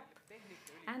Sarrap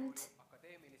and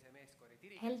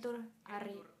Heldur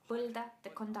Ari Põlda, the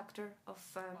conductor of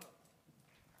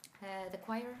the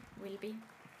choir, will be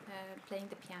playing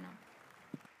the piano.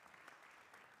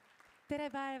 Tere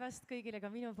päevast kõigile ka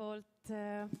minu poolt.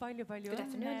 Palju Good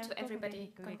afternoon to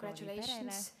everybody.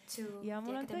 Congratulations to the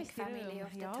academic family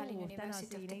of the Tallinn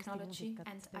University of Technology,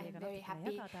 and I am very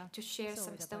happy to share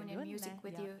some Estonian music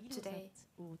with you today.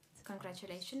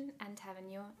 Congratulations and have a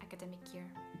new academic year.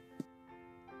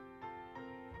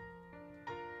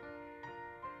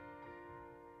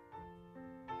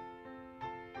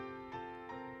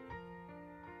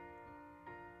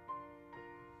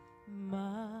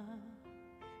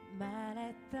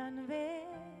 Mäletan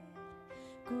veel,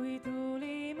 kui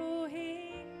tuli mu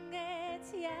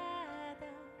hinget jääda,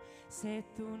 see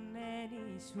tunne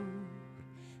nii suur,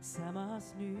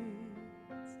 samas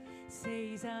nüüd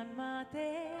seisan ma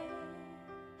teel,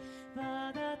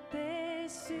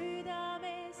 vaadates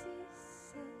südame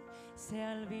sisse,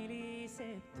 seal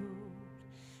viliseb tuul,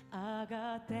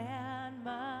 aga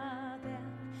ma tean,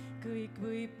 kõik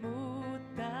võib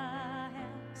muuta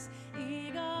heaks.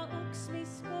 Iga uks,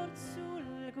 mis kord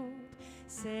sulgub,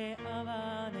 see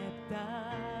avaneb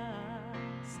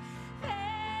taas.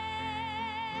 Veel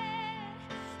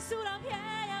sulab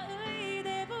jää ja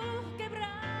õide puhkeb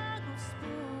raagus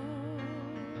puu.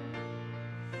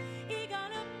 Iga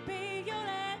lõpp ei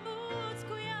ole muud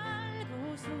kui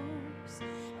algus uus.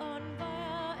 On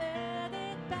vaja ööd,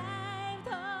 et päev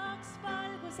tooks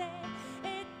valguse,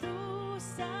 et uus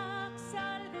saaks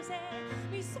alguse,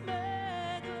 mis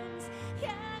mööduns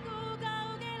jäägu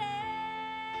kaugele.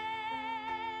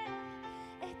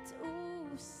 Et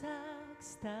uus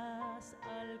saaks taas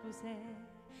alguse,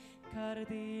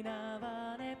 kardin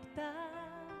avaneb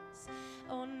taas.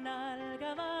 On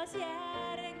algamas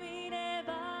järgmine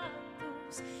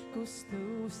vaatus, kust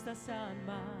tõusta saan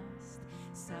maast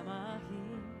sama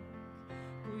hing,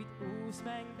 kuid uus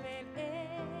mäng veel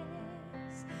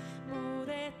ees.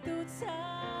 Muudetud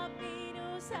saab minu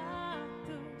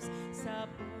saatus, saab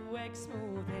uueks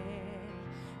mudel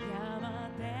ja ma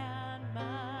tean,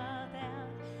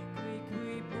 kõik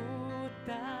võib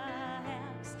muuta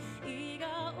heaks.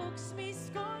 Iga uks, mis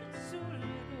kord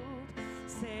sulgub,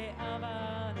 see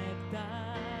avaneb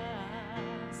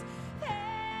taas.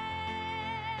 Veel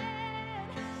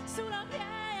sulab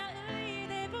jää ja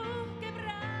õide puhkeb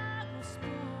raagus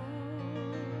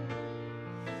puu.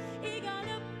 Iga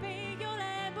lõpp ei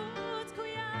ole muud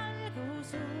kui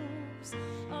algus uus.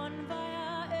 On vaja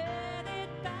ööd,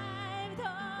 et päev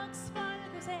tooks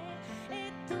valguse,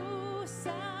 et uus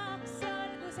saaks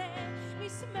alguse,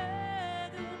 mis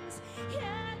mööduns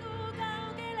jäägu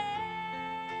kaugele.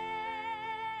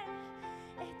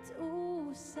 Et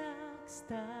uus saaks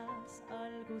taas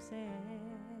alguse.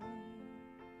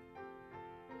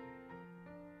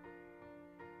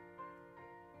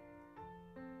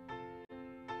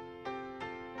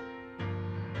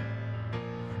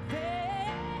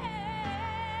 Veel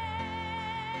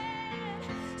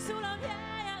sulab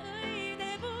jää ja õide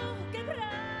puhkeb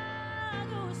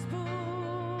raagus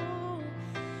puu.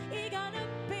 Iga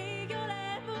lõpp ei ole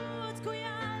muud kui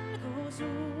algus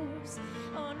uus.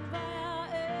 On vaja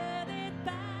ööd, et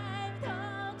päev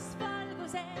tooks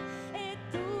valguse,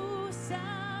 et uus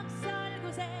saaks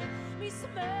alguse, mis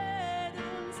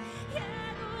mööduns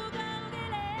jäägu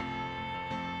kaugele.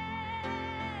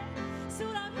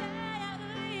 Sulab jää ja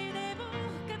õide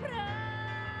puhkeb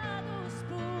raagus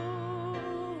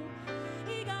puu.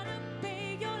 Iga lõpp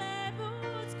ei ole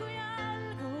muud kui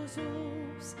algus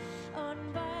uus. On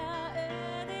vaja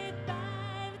ööd, et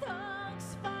päev tooks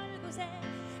valguse,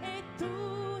 et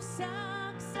uus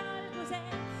saaks alguse,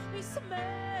 mis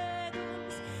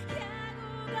mööduns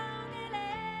jäägu kaugele.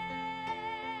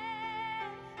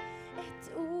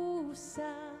 Et uus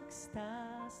saaks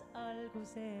taas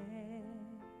alguse.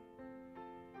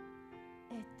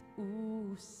 Et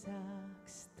uus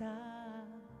saaks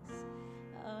taas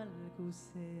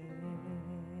alguse.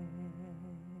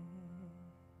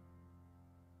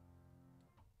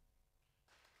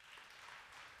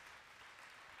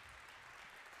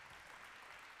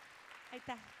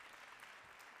 Aitäh!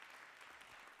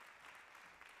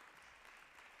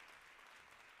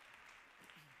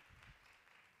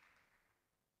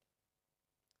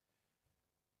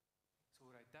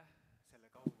 suur aitäh selle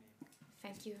kauni.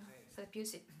 Thank you for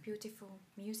the beautiful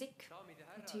music. Daamid ja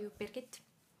To you, härrad, Birgit.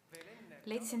 veel enne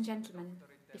Ladies and gentlemen,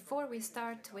 before we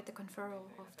start with the conferral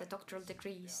of the doctoral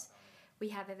degrees, we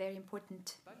have a very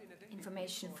important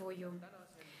information for you.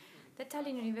 The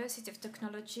Tallinn University of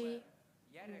Technology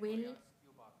will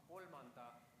juba kolmanda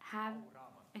have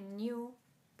a new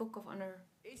book of honor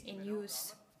in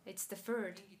use. It's the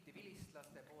third kingiti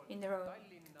vilistlaste poolt in a row.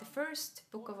 The first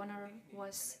book of honor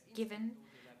was given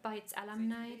by its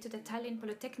alumni to the Tallinn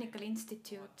Polytechnical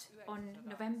Institute on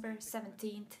November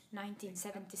 17th,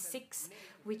 1976,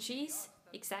 which is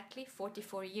exactly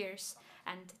 44 years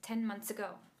and 10 months ago.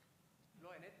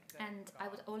 loen ette And I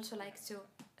would also like to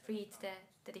read the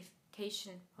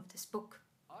dedication of this book.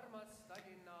 armas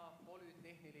Tallinna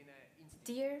Polütehniline Instituut.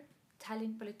 Dear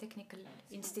Tallinn Polytechnical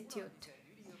Institute,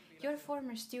 your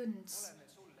former students, Oleme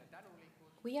sulle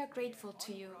tänulikud we are grateful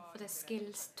to you for the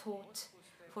skills taught,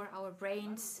 for our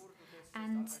brains,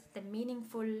 and the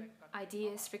meaningful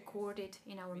ideas recorded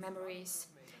in our memories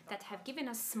that have given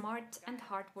us smart and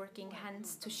hardworking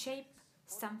hands to shape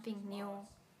something new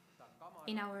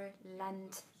in our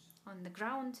land, on the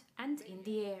ground, and in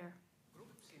the air.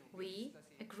 We,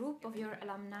 a group of your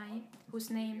alumni, whose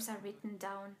names are written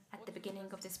down at the beginning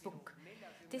of this book,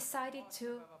 decided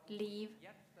to leave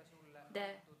the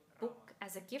book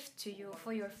as a gift to you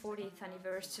for your 40th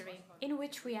anniversary, in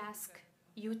which we ask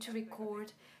you to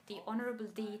record the honorable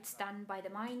deeds done by the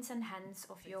minds and hands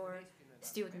of your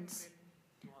students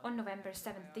on November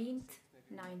 17th,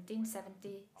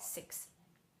 1976.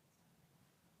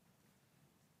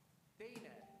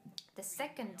 The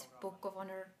second Book of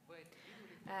Honor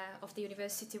of the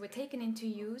university were taken into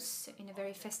use in a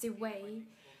very festive way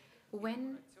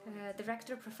when the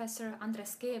rector, Professor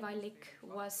Andres G. Vallik,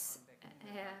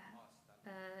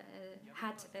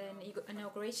 had an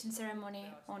inauguration ceremony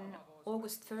on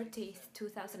August 30th,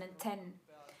 2010,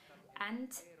 and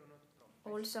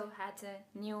also had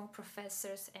new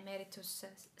professors emeritus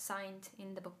signed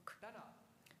in the book.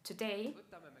 Today,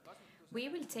 we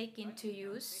will take into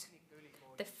use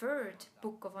the third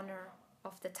Book of Honor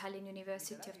of the Tallinn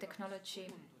University of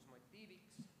Technology,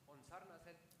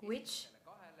 which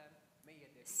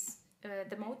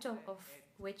the motto of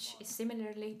which is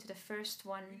similarly to the first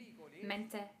one,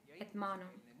 Mente et Manu.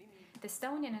 The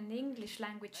Estonian and English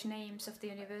language names of the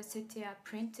university are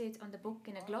printed on the book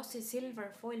in a glossy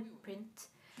silver foil print,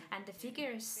 and the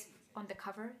figures on the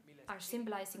cover are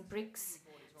symbolizing bricks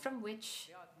from which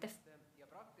the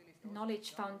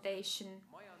knowledge foundation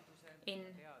in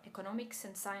economics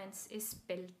and science is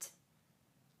built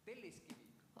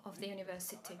of the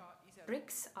university.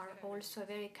 Bricks are also a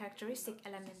very characteristic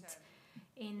element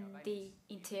in the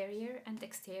interior and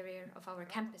exterior of our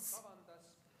campus.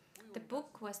 The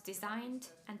book was designed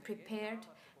and prepared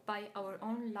by our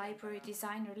own library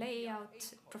designer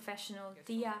layout professional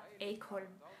Tiit Eichholm,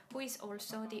 who is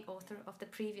also the author of the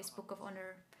previous Book of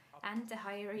Honor and the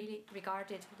highly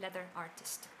regarded leather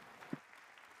artist.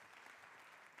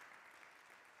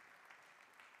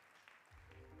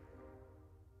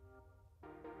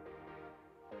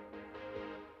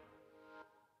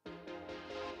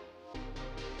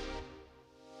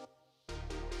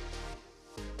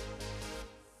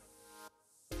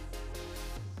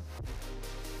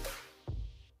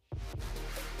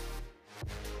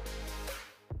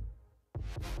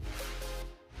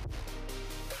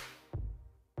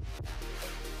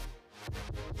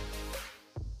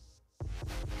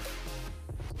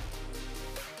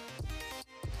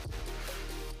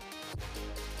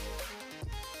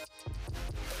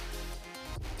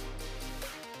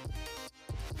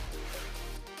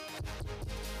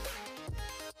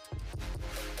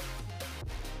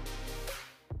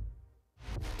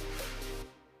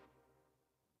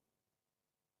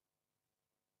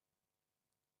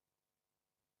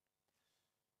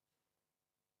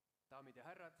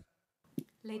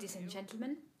 Ladies and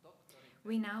gentlemen,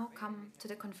 we now come to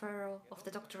the conferral of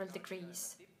the doctoral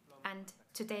degrees, and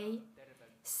today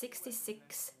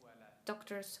 66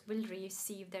 doctors will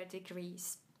receive their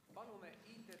degrees.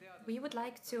 We would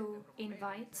like to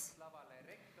invite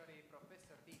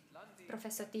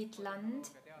Professor Tiit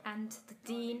and the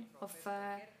Dean of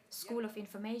School of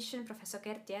Information, Professor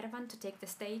Gert Järvan, to take the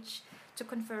stage to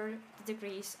confer the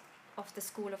degrees of the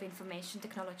School of Information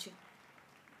Technology.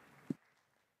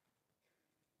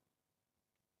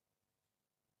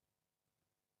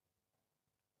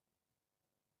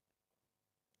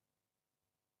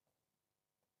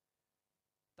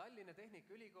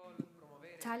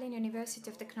 Tallinn University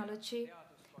of Technology,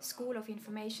 School of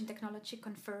Information Technology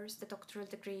confers the doctoral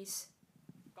degrees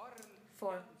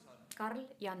for Karl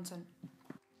Jansson.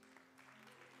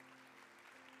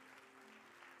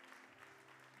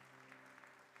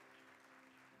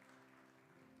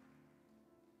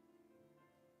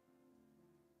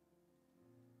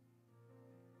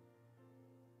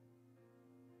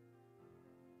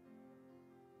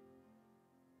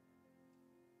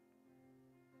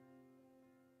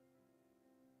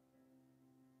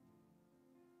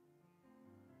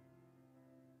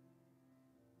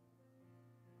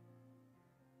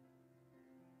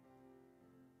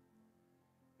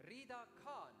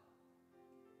 Khan.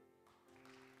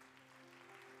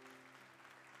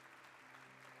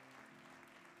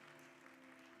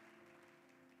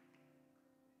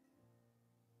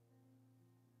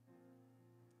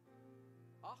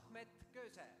 Ahmed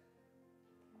Köse.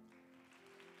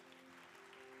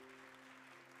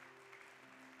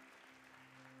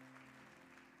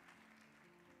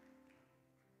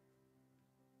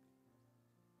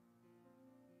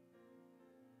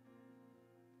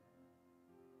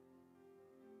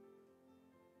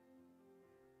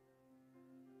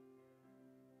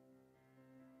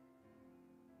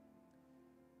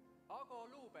 Argo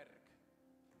Luuberg.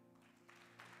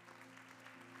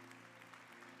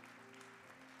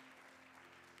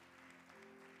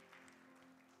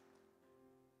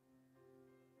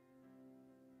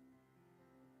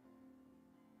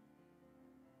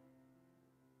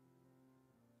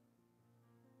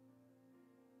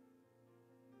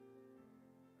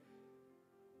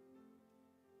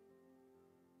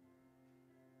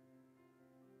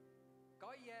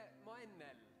 Kaie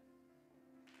Maennel.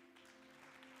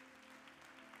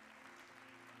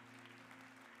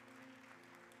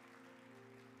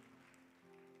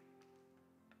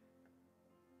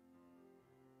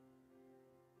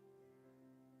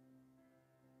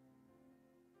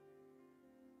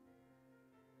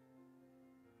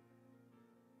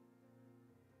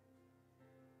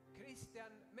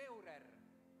 Kristjan Meurer.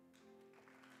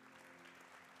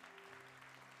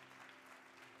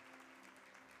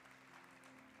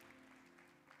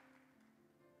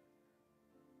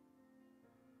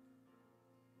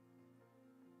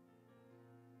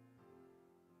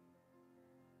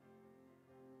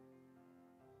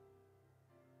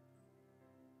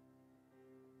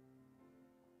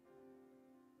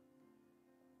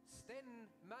 Sten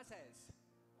Mäses.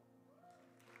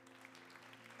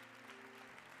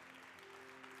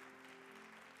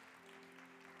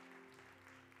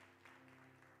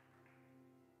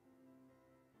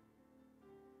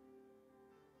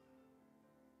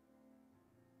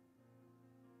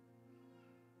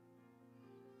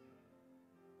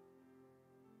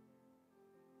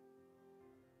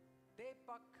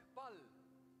 Teepak Pall.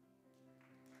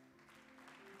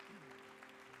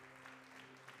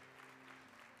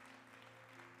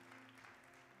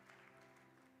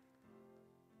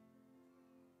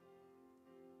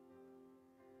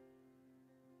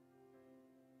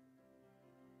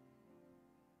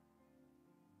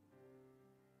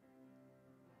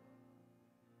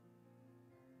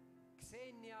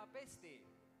 Ksenia Pesti.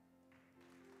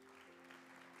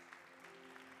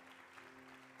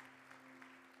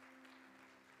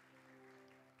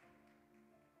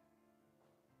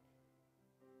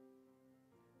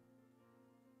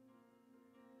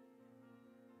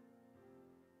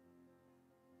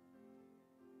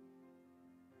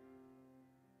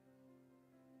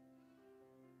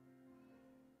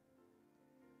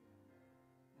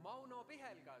 Mauno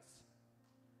Pihelgas.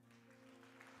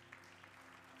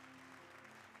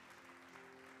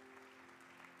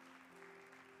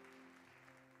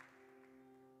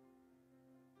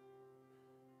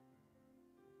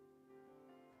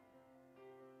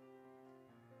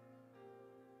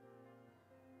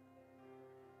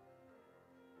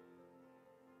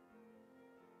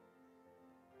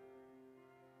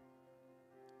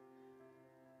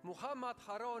 Muhammad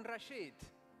Haron Rashid.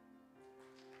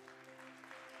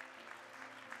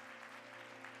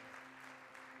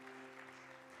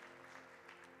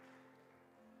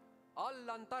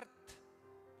 Allan Tart.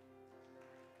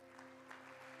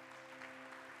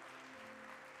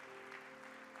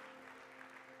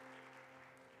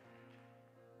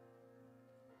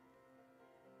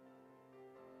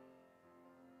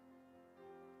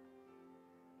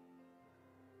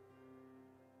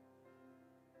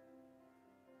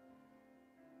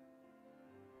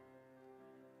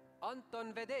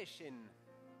 Anton Vedeshin.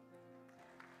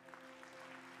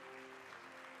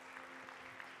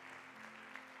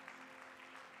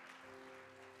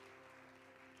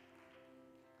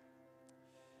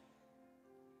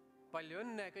 Palju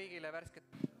õnne kõigile värsket.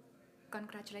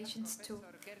 Congratulations to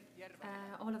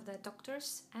all of the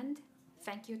doctors and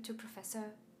thank you to Professor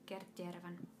Gert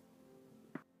Järvan.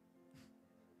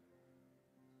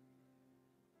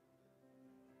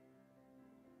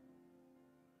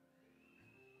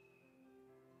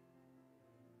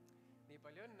 Nii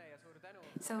palju õnne ja suur tänu.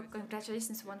 So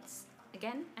congratulations once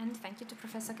again and thank you to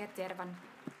Professor Gert Järvan.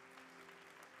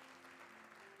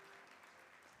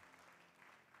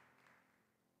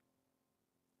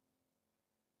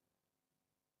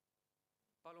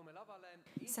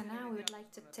 So now we would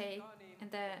like to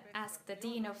ask the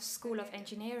Dean of School of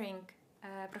Engineering,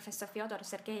 Professor Fyodor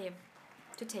Sergeyev,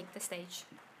 to take the stage.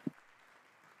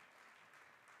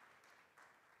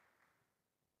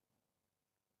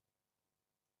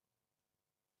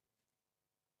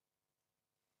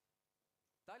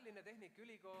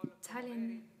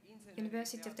 Tallinn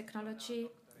University of Technology,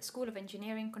 School of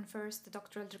Engineering confers the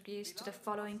doctoral degrees to the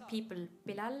following people: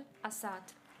 Bilal Assad,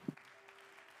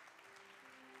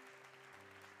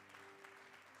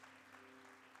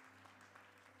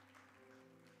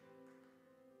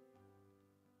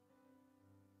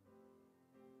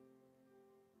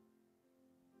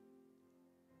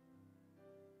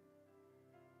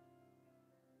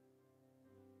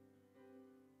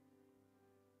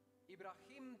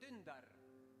 Ibrahim Dündar,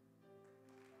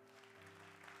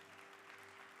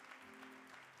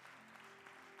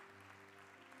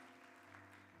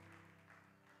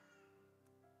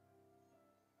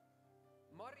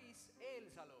 Maris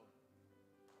Eelsalu,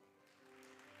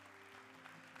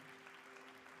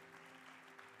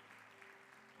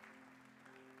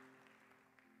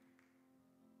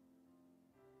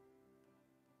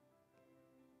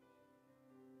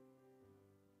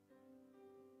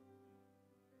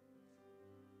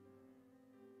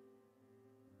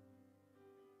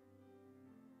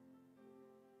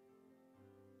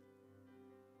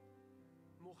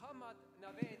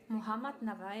 Muhammad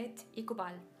Navaed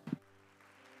Iqbal,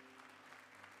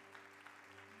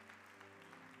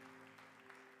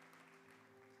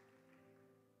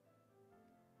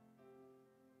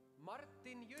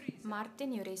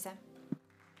 Martin Jürise,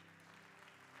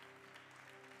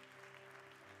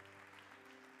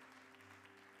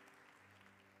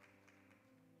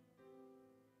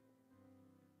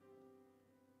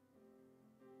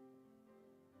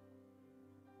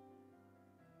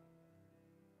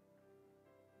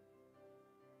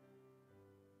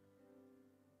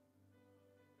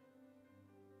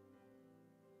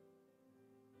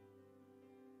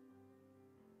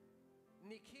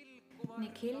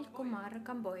 Nikhil Kumar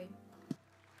Kamboi,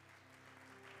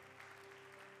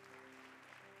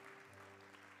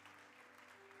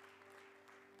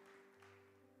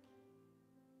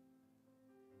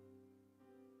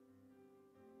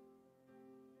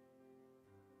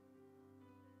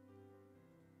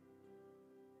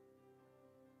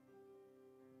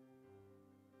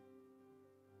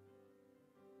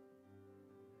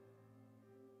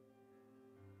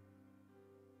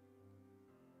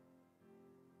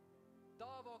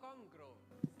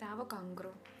 Taavo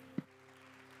Kangro,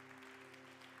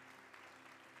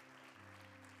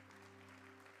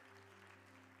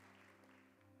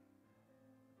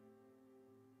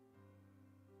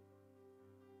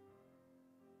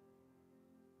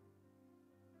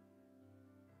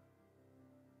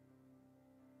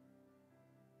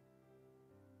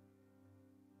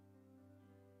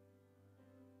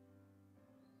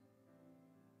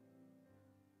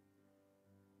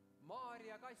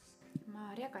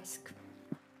 Maarja Kask,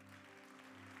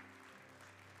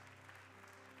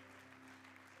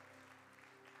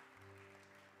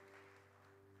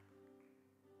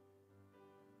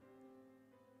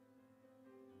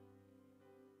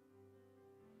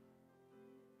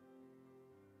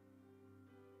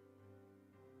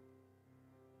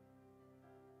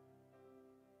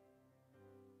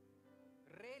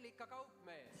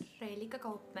 Reelika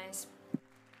Kaupmees,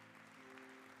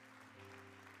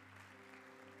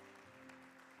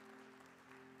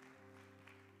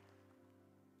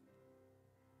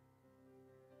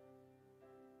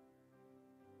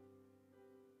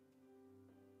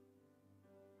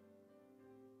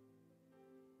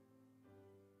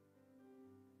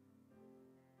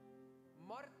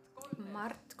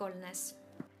 Mart Kolnes,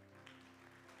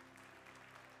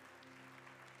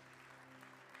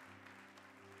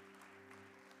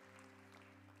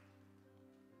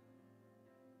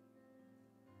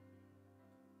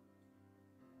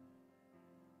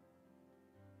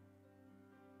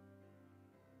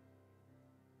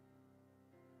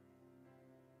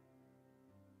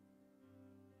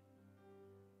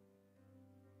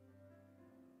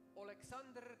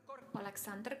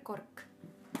 Aleksander Kork,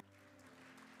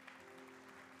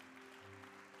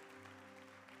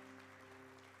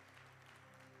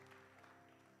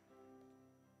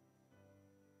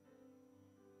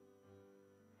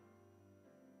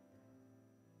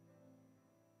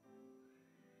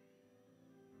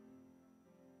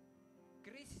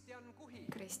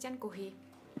 Kristjan Kuhi,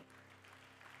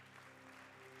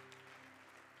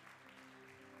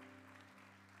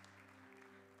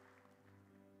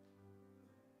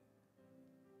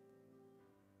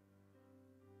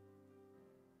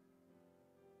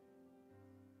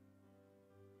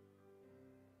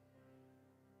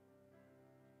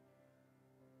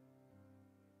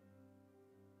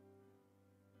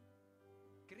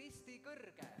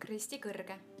 Kristi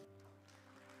Kõrge,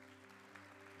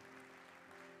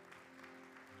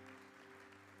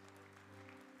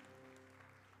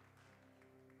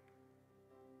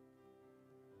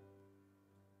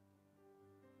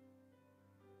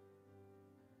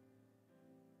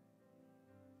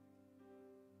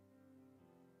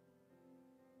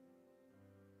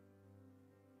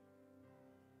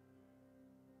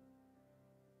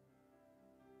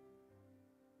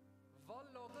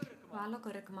 Vallo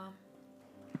Kõrgmaa,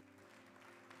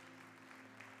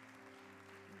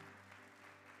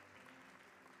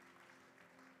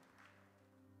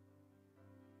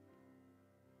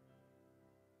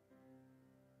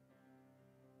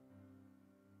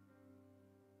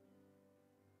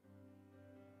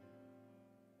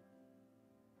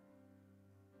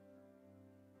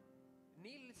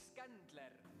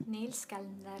 Niels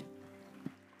Kändler,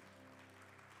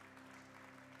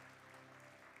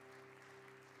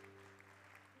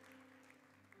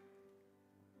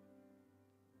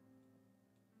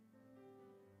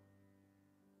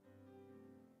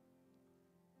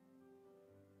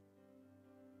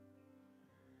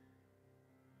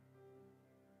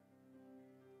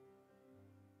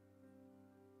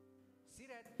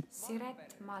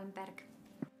 Siret Malmberg,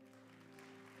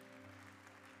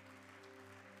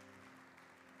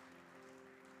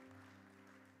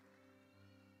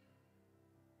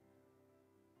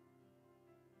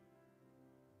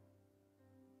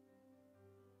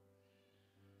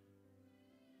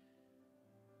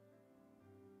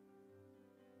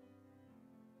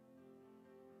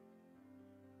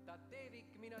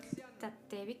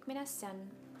 Tattevik minasjan.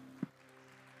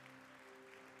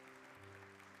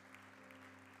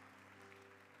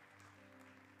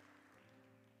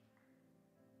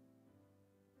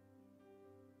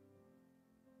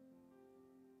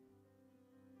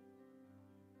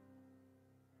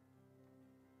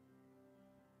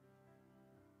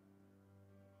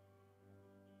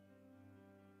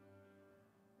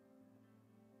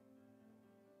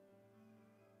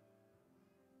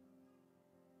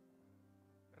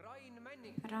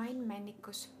 Rain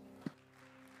Männikus.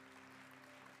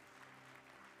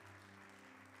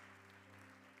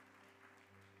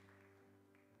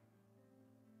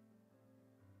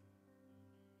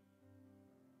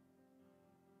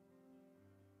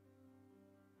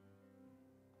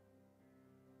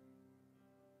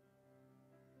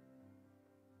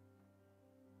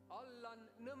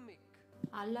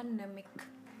 Allan Nõmmik.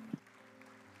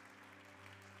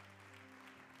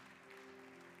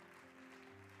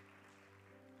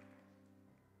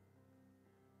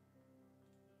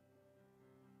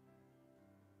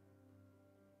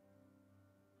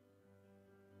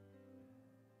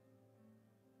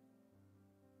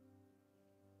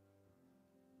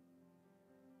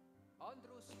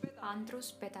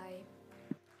 Andrus Pedai.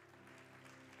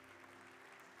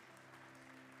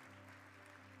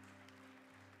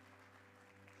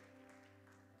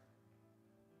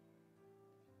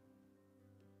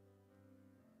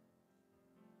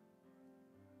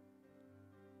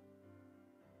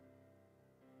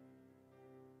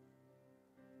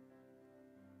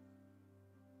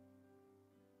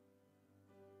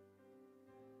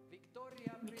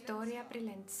 Viktoria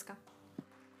Prilenska.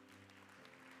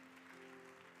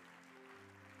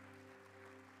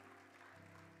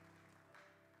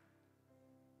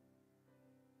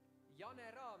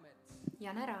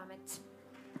 Jane Raamets.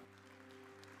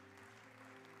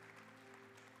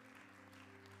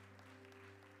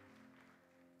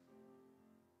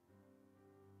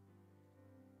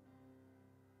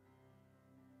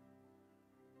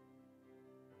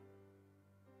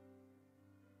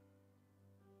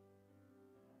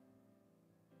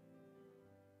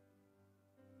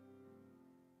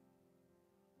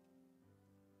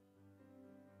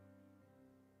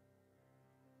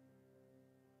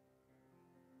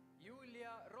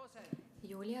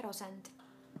 Julia Rosend.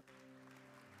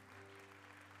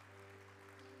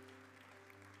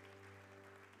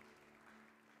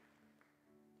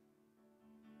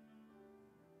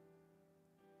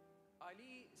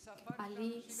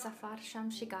 Ali Safar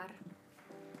Shamshigar.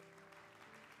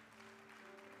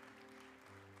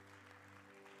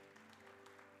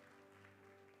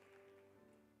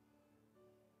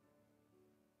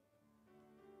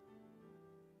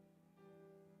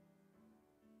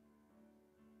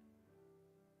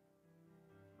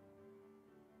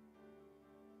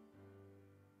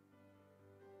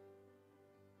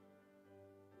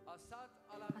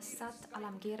 Assad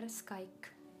Alamgir Skaik.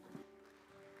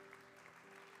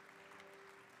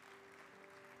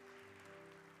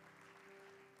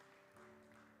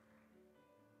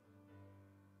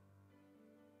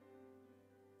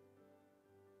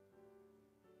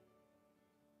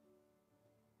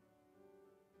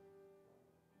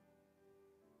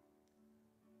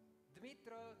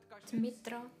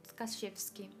 Dmitro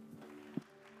Tkashevski.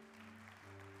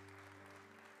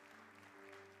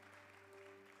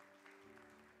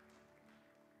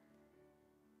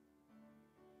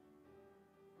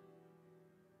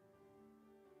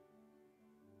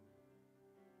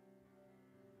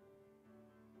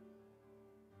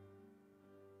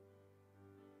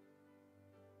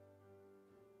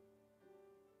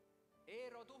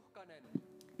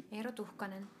 Eero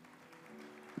Tuhkanen.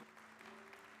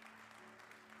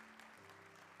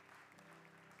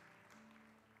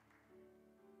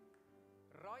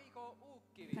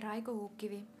 Raigo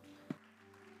Uukkivi.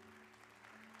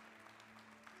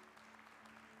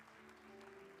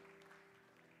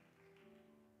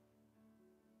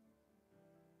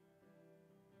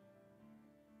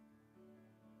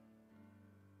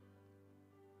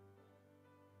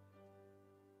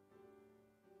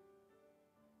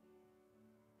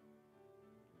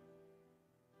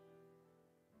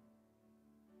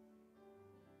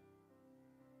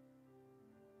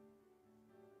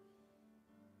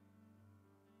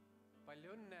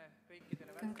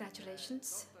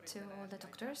 Congratulations to all the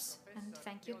doctors and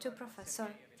thank you to Professor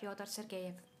Fyodor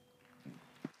Sergeyev.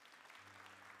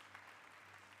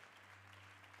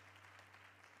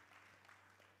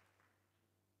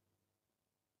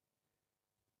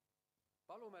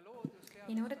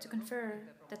 In order to confer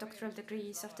the doctoral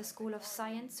degrees of the School of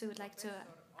Science, we would like to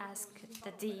ask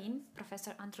the Dean,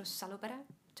 Professor Andrus Salupere,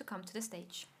 to come to the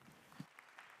stage.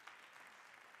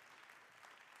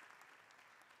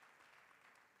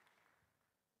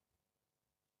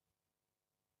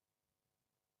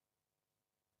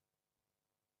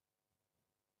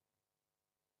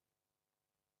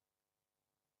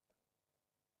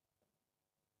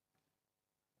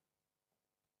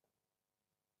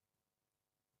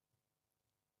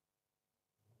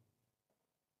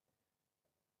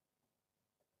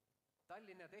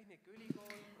 Tallinna Tehnikaülikool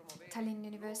promoveerib Tallinn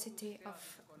University of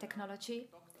Technology,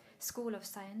 School of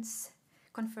Science,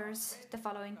 confers the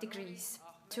following degrees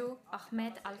to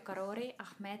Ahmed Al-Karori,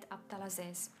 Ahmed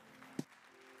Abdelaziz.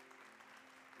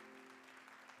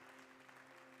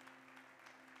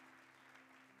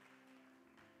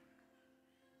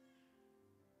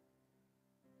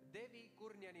 Devi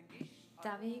Gurnjanin-Gish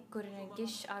Davi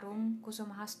Gurnjanin-Gish Arum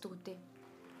Kusumahastuti.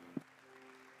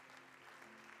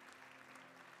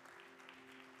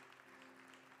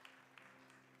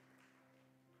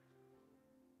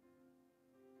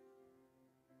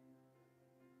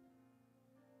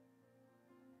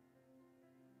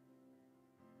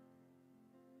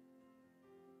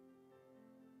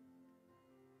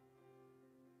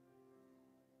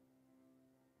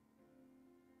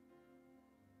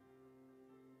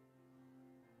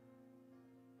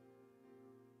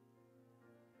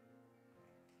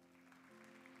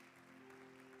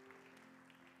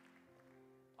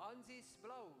 Ansis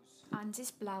Blaus,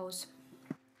 Ansis Blaus.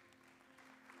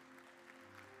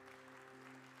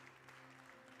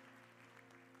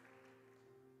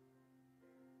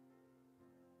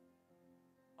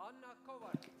 Anna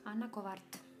Kovart, Anna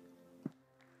Kovart.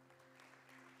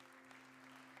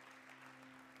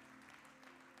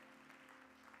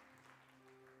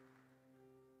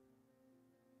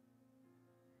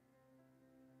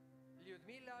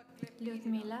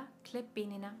 Lyudmila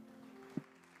Klepinina.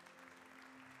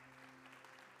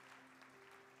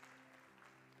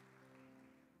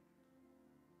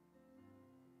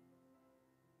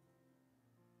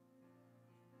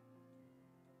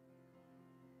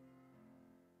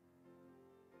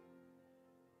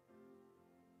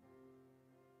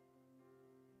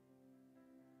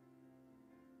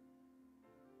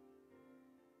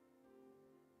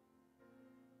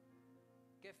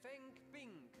 Gefeng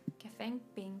Ping, Gefeng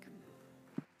Ping.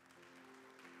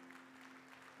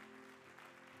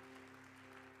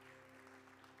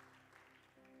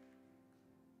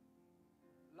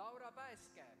 Laura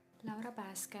Pääske, Laura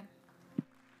Pääske.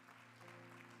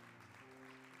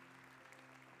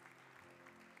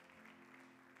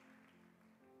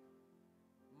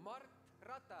 Mart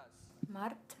Ratas,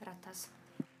 Mart Ratas.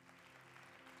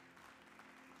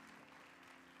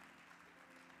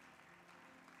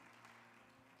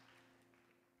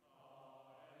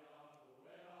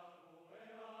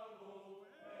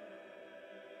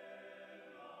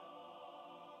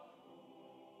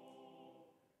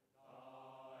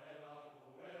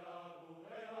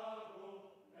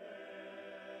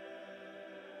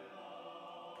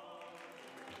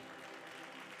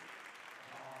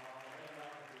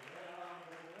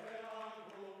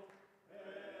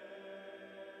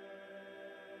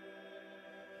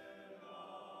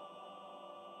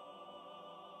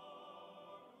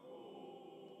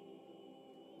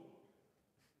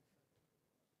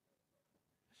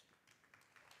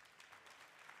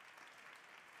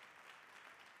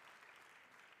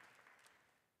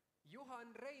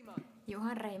 Juhan Reimand,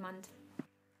 Juhan Reimand.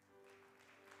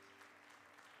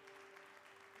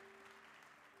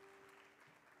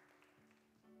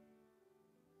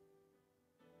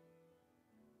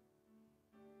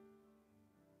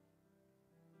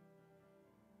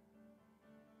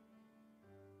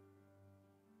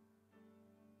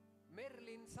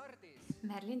 Merlin Sardis,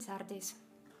 Merlin Sardis.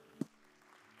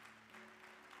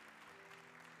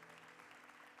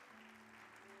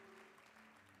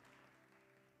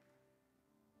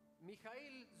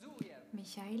 Mihhail Zujev,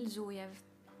 Mihhail Zujev.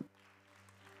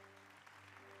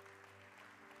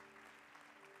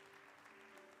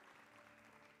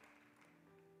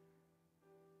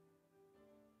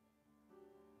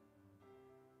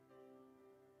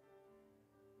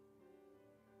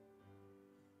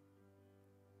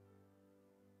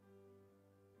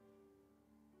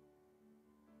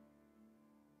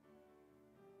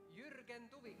 Jürgen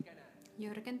Tuvikene,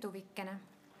 Jürgen Tuvikene.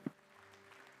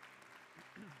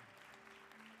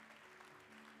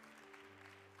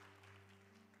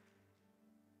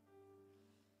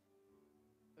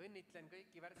 õnnitlen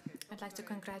kõiki värskeid I'd like to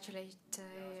congratulate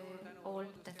all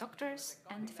the doctors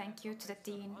and thank you to the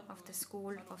Dean of the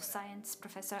School of Science,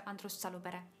 Professor Andrus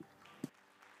Salupere.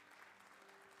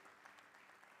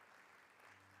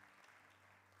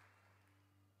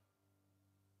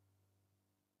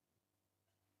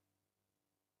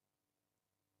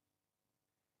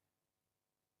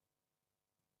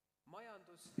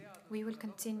 We will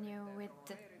continue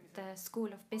with the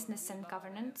School of Business and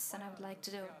Governance, and I would like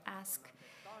to ask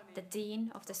the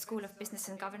Dean of the School of Business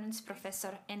and Governance,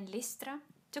 Professor Enn Listra,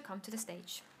 to come to the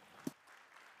stage.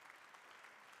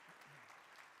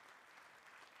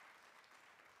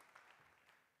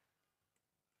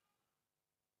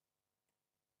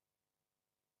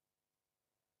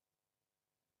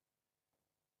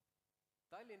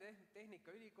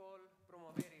 Tehnikaülikool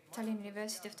promoveerib Tallinn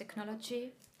University of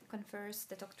Technology confers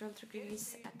the doctoral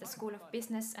degrees at the School of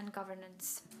Business and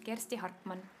Governance. Kersti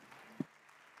Hartmann.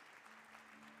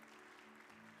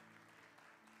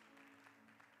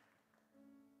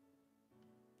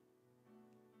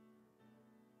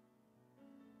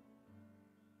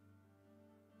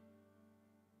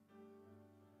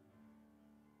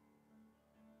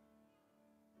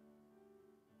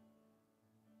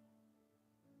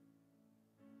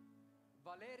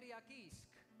 Valeria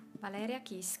Kiisk. Valeria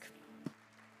Kiisk.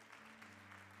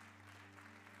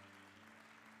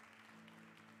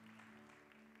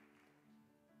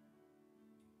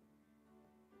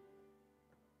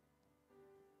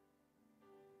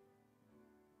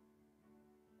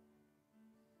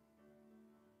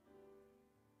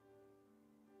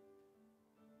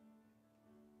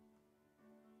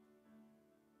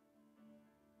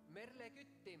 Merle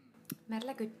Küttim.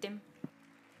 Merle Küttim.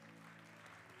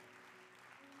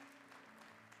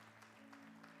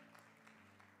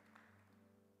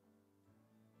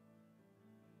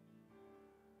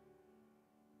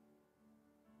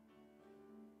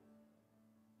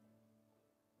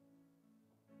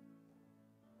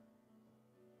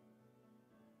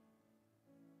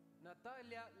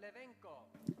 Natalia Levenko.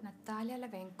 Natalia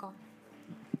Levenko.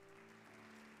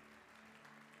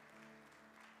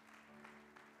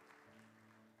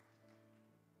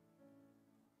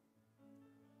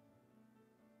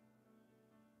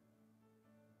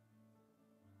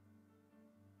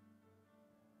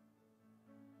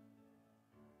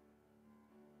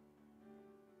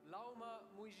 Lauma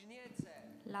Mužniece.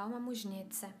 Lauma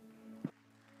Mužniece.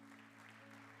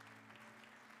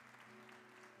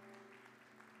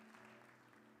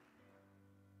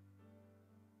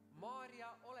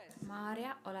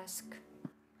 Maarja Olesk.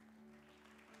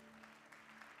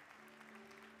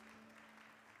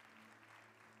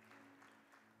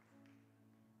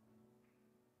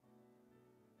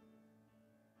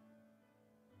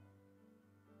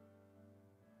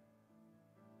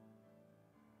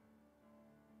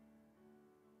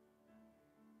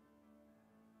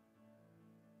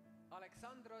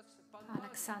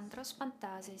 Aleksandros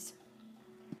Pantasis.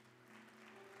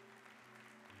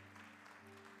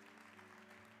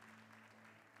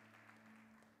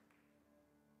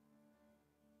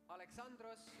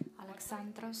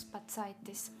 Aleksandros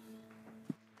Patsaitis.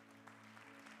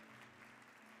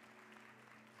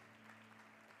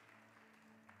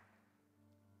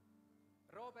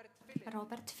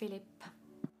 Robert Philipp.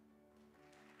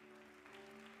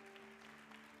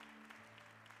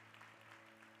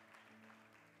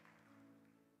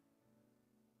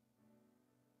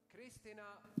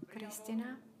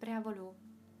 Kristina Preavolu.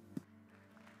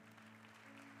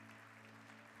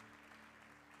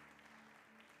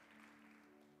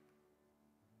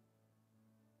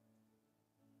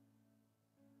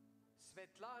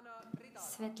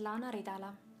 Svetlana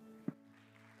Ridala.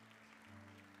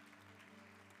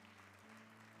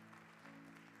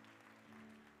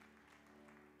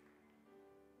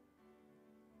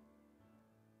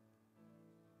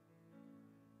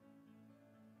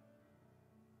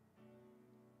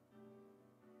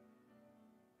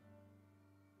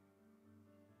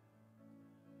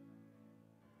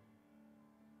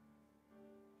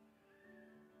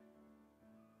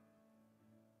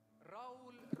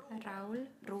 Raul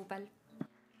Ruubel.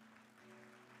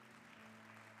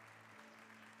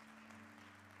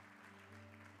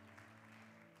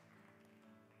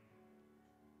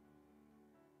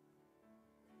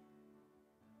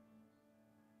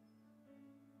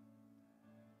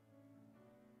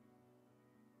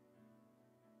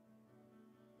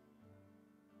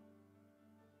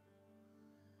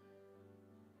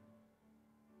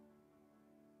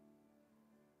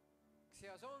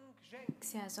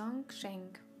 Xiazong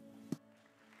Zheng.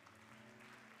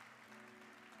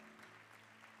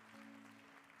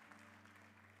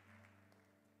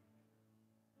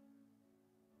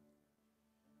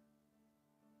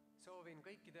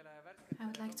 I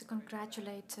would like to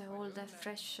congratulate all the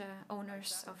fresh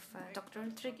owners of doctoral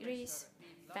degrees.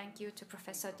 Thank you to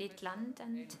Professor Tiit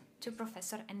and to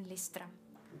Professor Enn Listra.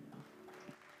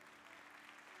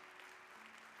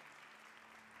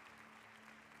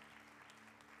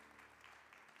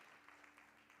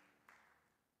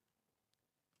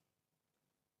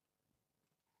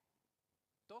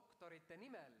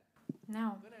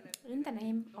 Now, in the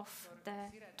name of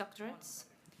the doctorates,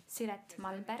 Siret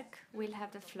Malmberg will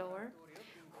have the floor,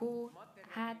 who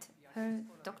had her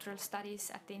doctoral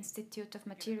studies at the Institute of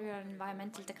Material and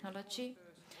Environmental Technology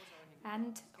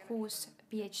and whose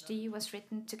PhD was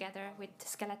written together with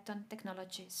Skeleton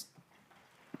Technologies.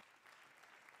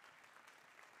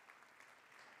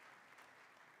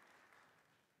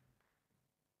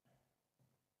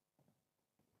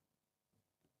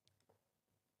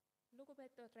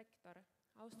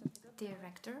 Dear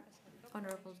Rector,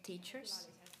 honorable teachers,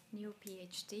 new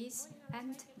PhDs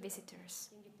and visitors.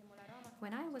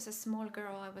 When I was a small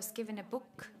girl, I was given a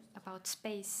book about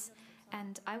space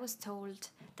and I was told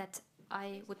that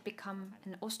I would become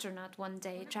an astronaut one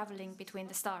day traveling between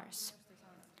the stars.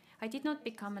 I did not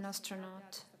become an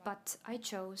astronaut, but I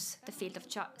chose the field of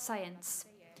science.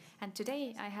 And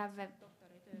today I have a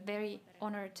very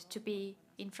honored to be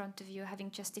in front of you, having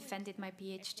just defended my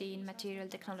PhD in material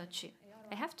technology.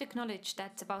 I have to acknowledge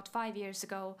that about 5 years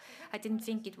ago, I didn't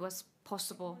think it was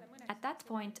possible. At that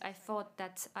point, I thought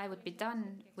that I would be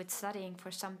done with studying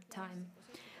for some time.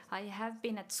 I have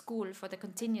been at school for the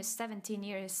continuous 17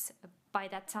 years by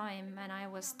that time, and I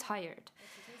was tired.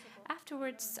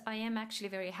 Afterwards, I am actually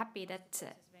very happy that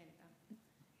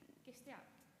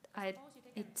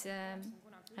it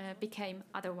became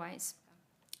otherwise.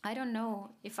 I don't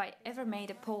know if I ever made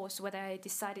a pause whether I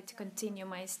decided to continue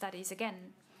my studies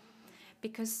again,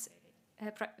 because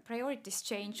priorities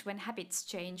change when habits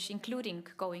change, including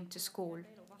going to school.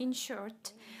 In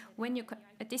short, when you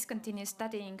discontinue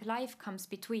studying, life comes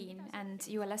between and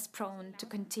you are less prone to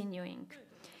continuing.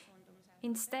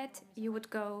 Instead, you would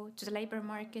go to the labor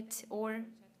market or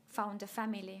found a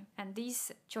family, and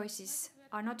these choices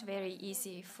are not very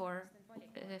easy for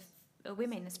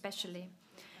women especially.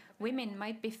 Women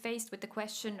might be faced with the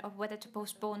question of whether to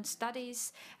postpone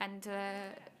studies and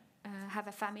have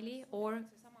a family or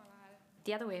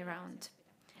the other way around.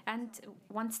 And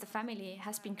once the family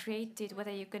has been created,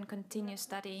 whether you can continue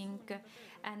studying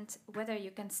and whether you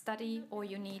can study or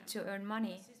you need to earn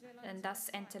money and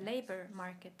thus enter labor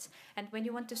market. And when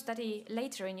you want to study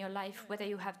later in your life, whether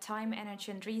you have time,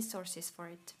 energy and resources for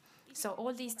it. So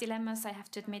all these dilemmas, I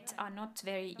have to admit, are not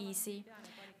very easy.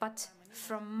 But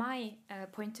from my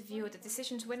point of view, the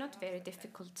decisions were not very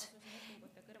difficult.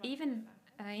 Even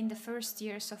in the first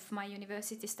years of my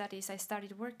university studies, I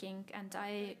started working and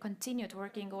I continued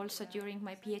working also during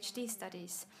my PhD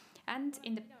studies. And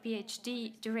in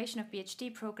the duration of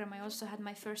PhD program, I also had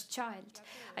my first child.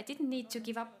 I didn't need to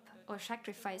give up or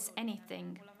sacrifice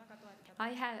anything. I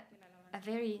had a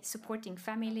very supporting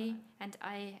family and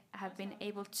I have been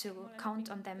able to count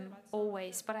on them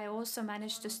always, but I also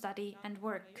managed to study and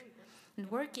work. And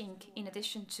working in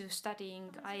addition to studying,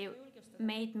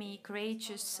 made me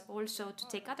courageous also to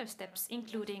take other steps,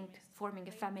 including forming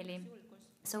a family.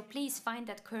 So please find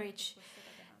that courage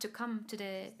to come to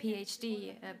the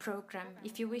PhD program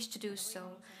if you wish to do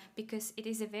so, because it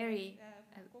is a very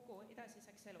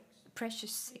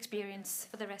precious experience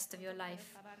for the rest of your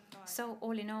life. So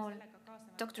all in all,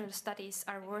 doctoral studies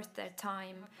are worth their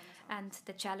time and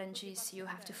the challenges you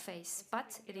have to face.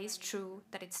 But it is true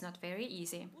that it's not very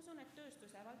easy.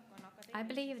 I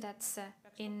believe that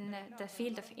in the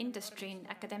field of industry and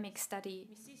academic study,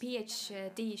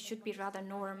 PhD should be rather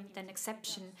norm than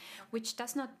exception, which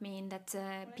does not mean that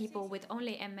people with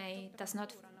only MA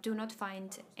do not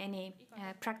find any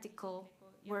practical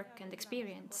work and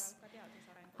experience.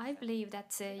 I believe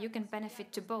that you can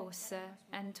benefit to both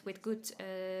and with good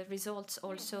results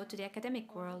also to the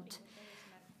academic world.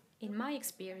 In my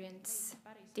experience,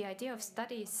 the idea of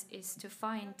studies is to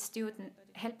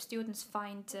help students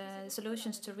find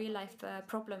solutions to real-life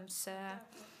problems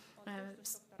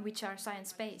which are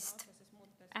science-based.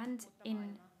 And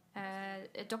in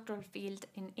a doctoral field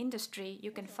in industry,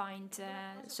 you can find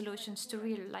solutions to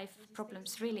real-life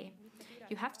problems, really.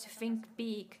 You have to think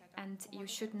big and you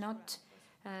should not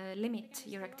limit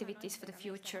your activities for the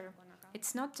future.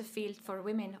 It's not a field for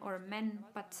women or men,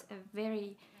 but a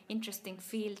very interesting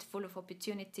field full of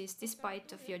opportunities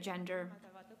despite of your gender.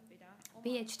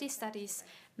 PhD studies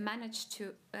manage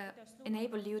to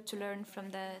enable you to learn from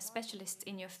the specialists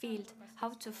in your field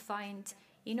how to find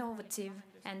innovative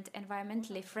and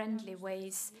environmentally friendly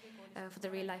ways for the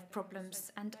real-life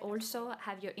problems, and also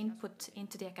have your input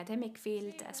into the academic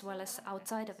field as well as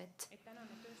outside of it.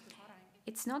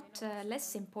 It's not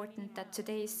less important that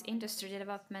today's industry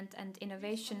development and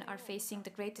innovation are facing the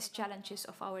greatest challenges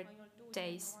of our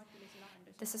days.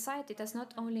 The society does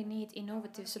not only need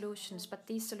innovative solutions, but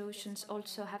these solutions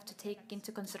also have to take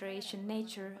into consideration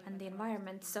nature and the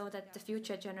environment so that the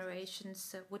future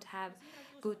generations would have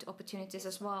good opportunities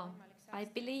as well. I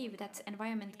believe that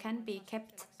environment can be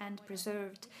kept and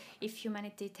preserved if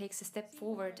humanity takes a step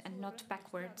forward and not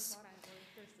backwards.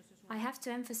 I have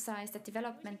to emphasize that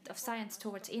development of science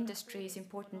towards industry is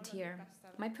important here.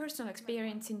 My personal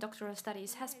experience in doctoral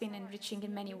studies has been enriching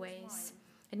in many ways.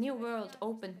 A new world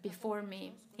opened before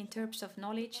me in terms of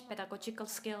knowledge, pedagogical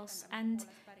skills, and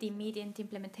the immediate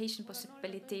implementation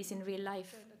possibilities in real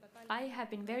life. I have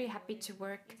been very happy to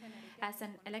work as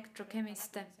an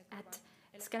electrochemist at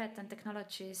skeleton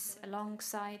technologies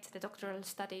alongside the doctoral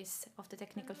studies of the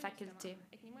technical faculty.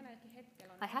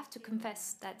 I have to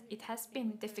confess that it has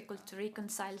been difficult to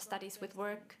reconcile studies with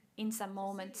work in some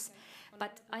moments,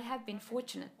 but I have been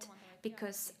fortunate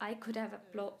because I could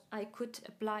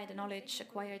apply the knowledge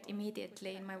acquired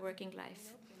immediately in my working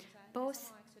life.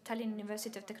 Both Tallinn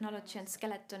University of Technology and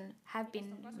Skeleton have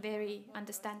been very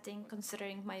understanding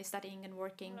considering my studying and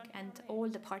working, and all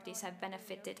the parties have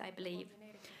benefited, I believe.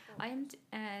 I am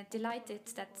delighted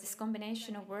that this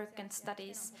combination of work and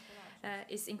studies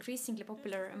is increasingly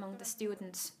popular among the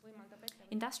students.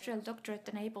 Industrial doctorate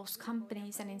enables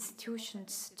companies and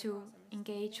institutions to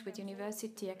engage with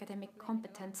university academic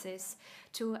competences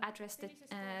to address the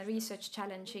research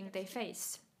challenging they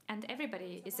face. And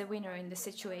everybody is a winner in the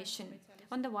situation.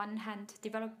 On the one hand,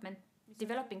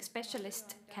 developing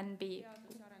specialists can be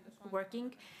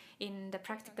working in the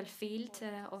practical field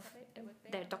of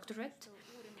their doctorate.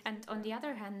 And on the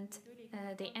other hand,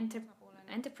 the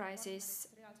enterprises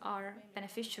are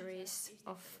beneficiaries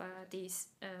of these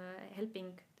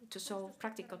helping to solve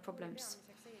practical problems.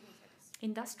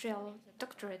 Industrial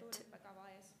doctorate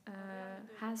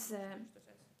has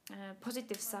a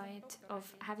positive side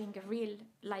of having a real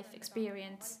life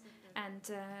experience,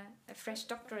 and a fresh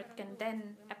doctorate can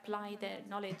then apply the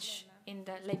knowledge in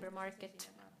the labor market.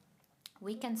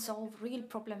 We can solve real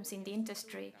problems in the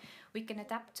industry, we can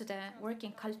adapt to the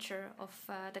working culture of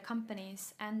the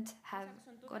companies and have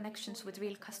connections with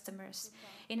real customers.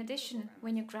 In addition,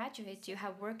 when you graduate, you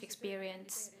have work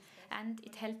experience and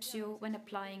it helps you when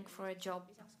applying for a job.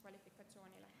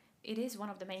 It is one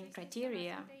of the main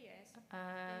criteria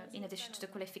in addition to the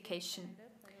qualification.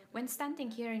 When standing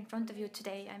here in front of you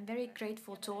today, I'm very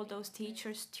grateful to all those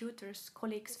teachers, tutors,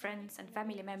 colleagues, friends and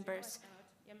family members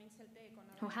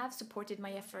who have supported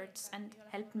my efforts and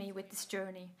helped me with this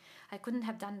journey. I couldn't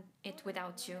have done it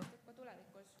without you.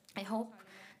 I hope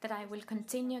that I will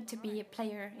continue to be a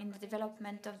player in the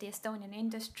development of the Estonian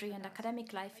industry and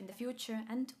academic life in the future,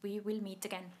 and we will meet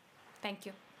again. Thank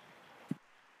you.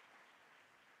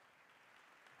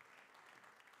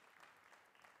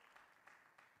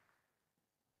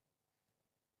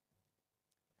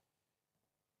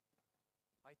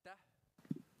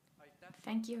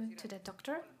 Thank you to the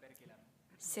doctor,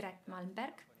 Siret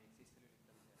Malmberg.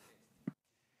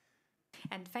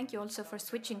 And thank you also for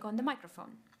switching on the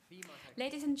microphone.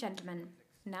 Ladies and gentlemen,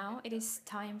 now it is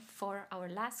time for our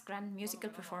last grand musical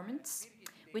performance.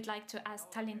 We'd like to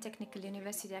ask Tallinn Technical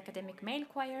University Academic Male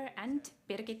Choir and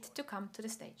Birgit to come to the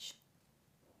stage.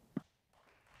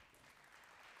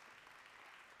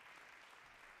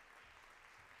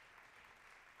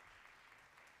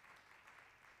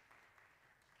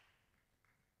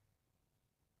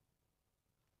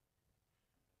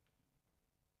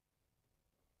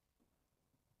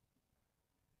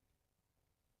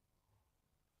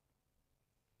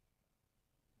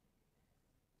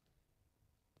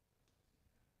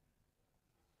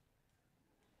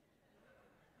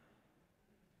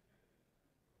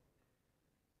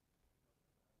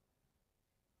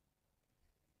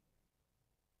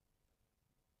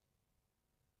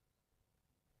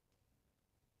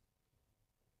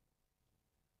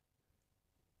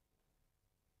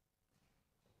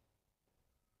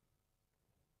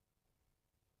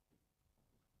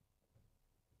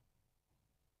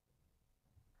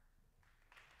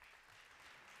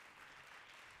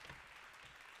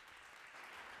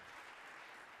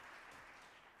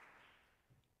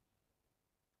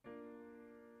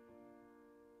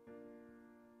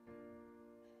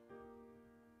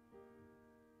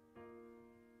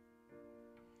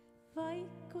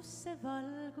 Vaikusse,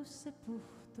 valgusse,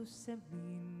 puhtusse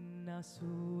minna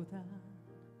suudan,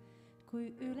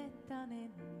 kui ületan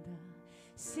enda.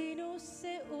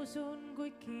 Sinusse usun,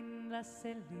 kui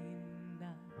kindlasse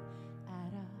linna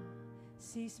ära,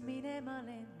 siis minema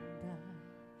lenda.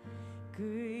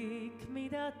 Kõik,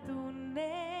 mida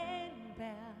tunnen,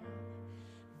 peab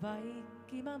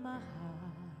vaikima maha.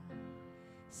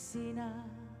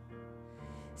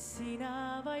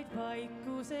 Sina vaid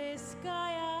vaikuses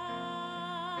kajad.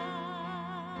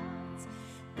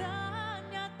 Tahan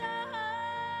ja tahan,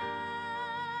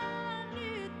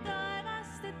 nüüd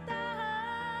taevast et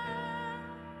tahan.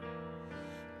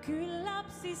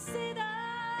 Küllap siis seda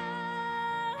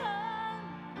on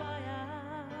vaja.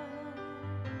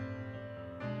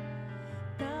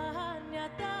 Tahan ja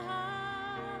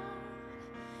tahan,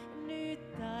 nüüd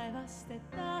taevast et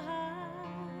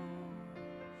tahan.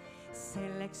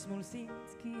 Selleks mul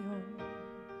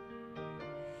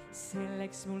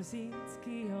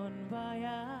sindki on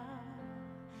vaja.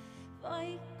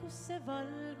 Vaikusse,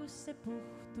 valgusse,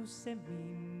 puhtusse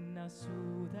minna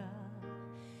suudan,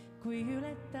 kui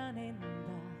ületan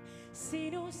enda,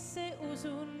 sinusse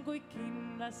usun, kui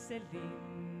kindlasse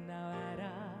linna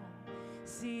ära,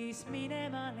 siis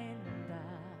minema lenda.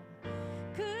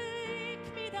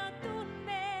 Kõik, mida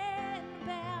tunnen,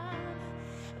 peab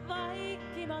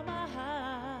vaikima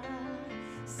maha.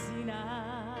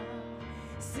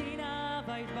 Sina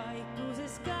vaid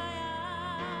vaikuses kajad.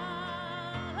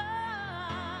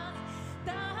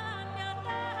 Tahan ja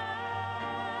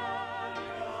tahan,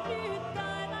 nüüd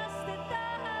taevast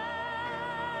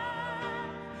tahan.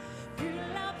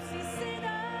 Küllap siis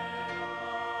seda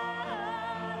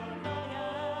vaja.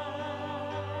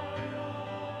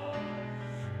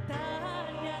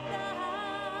 Tahan ja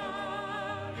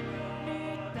tahan,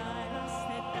 nüüd taevast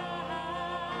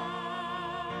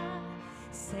tahan.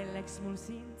 Selleks mul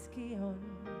sindki on.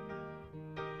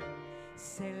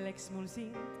 Selleks mul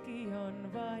sindki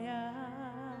on vaja.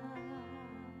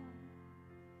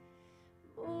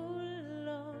 Mul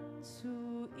on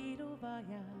su ilu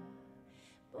vaja.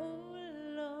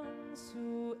 Mul on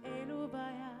su elu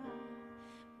vaja.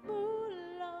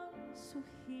 Mul on su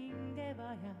hinge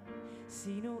vaja.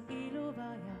 Sinu ilu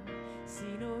vaja.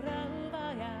 Sinu rahu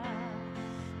vaja.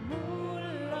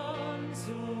 Mul on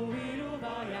su ilu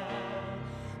vaja.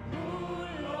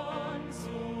 Mul on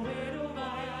su elu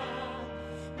vaja.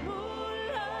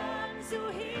 Mul on su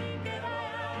hinge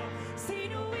vaja.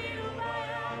 Sinu ilu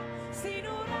vaja.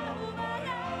 Sinu rahu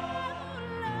vaja.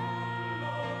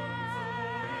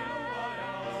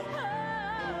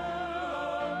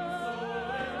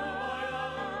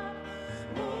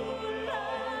 Mul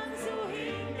on su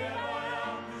hinge vaja.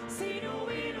 Sinu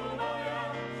ilu vaja.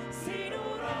 Sinu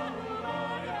rahu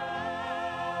vaja.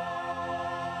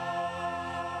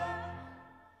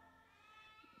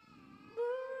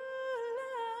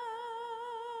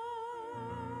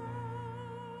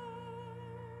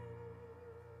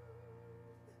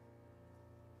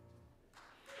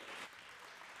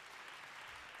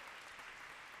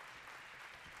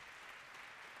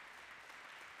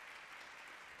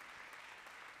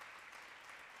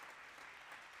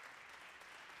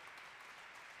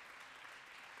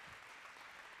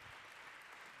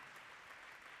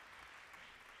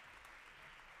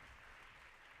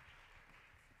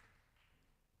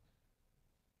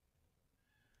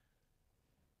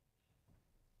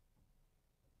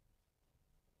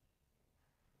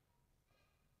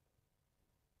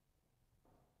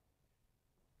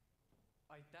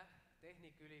 Aitäh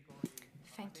Tehnikaülikooli.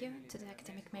 Thank you to the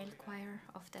academic male choir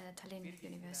of the Tallinn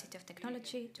University of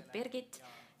Technology, to Birgit,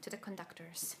 to the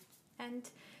conductors, and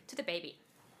to the baby.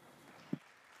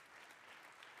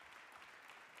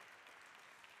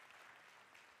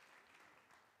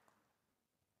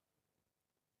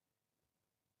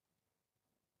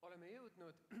 Oleme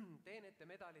jõudnud teenete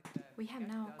medalite. We have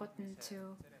now gotten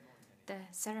to the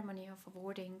ceremony of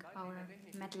awarding our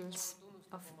medals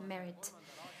of merit.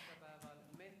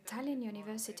 Tallinn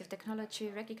University of Technology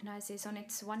recognizes on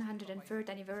its 103rd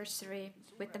anniversary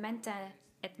with the Mente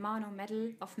et Manu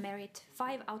Medal of Merit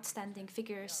 5 outstanding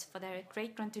figures for their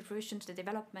great contribution to the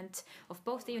development of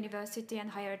both the university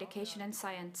and higher education and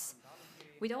science.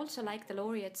 We'd also like the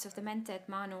laureates of the Mente et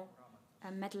Manu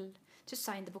medal to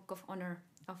sign the Book of Honor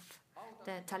of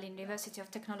the Tallinn University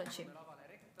of Technology.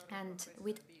 And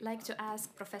we'd like to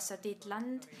ask Professor Tiit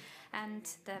and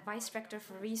the Vice Rector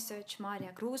for Research,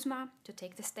 Maria Kruusma, to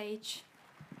take the stage.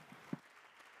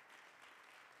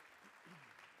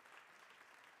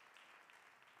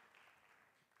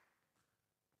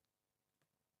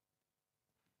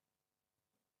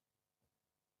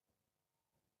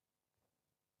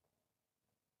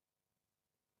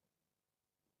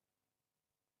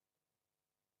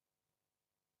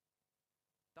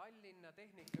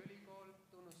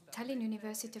 Tallinn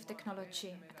University of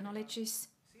Technology acknowledges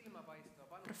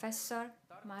Professor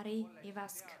Mari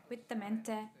Ivask with the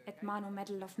Mente et Manu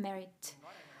Medal of Merit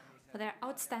for their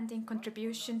outstanding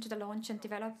contribution to the launch and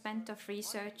development of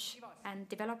research and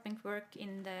development work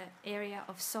in the area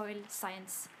of soil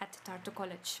science at Tartu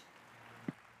College.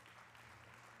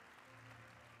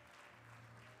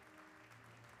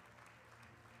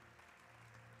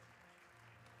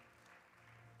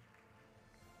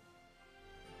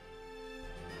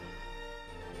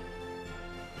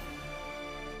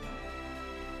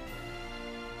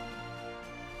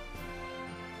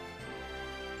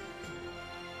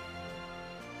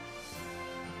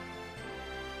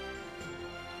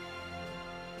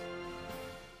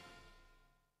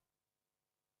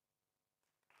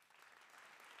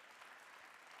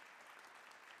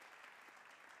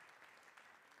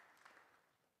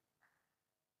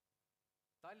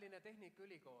 Tallinna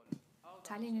Tehnikaülikool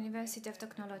Tallinn University of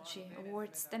Technology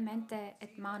awards the Mente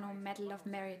et Manu Medal of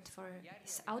Merit for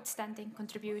his outstanding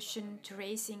contribution to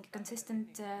raising a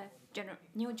consistent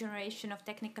new generation of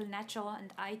technical, natural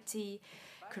and IT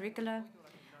curricula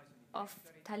of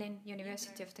Tallinn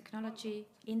University of Technology,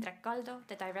 Indrek Kaldo,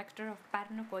 the director of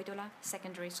Pärnu-Koidula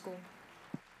Secondary School.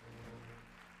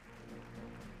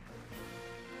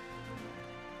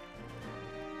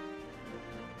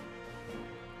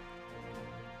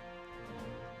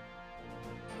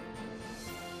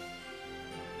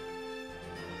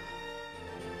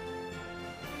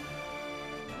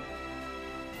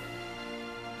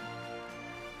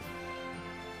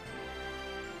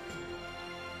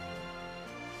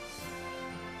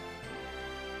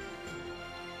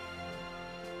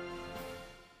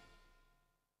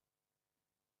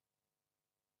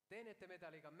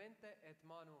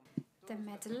 The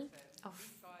Medal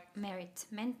of Merit,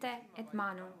 Mente et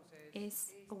Manu,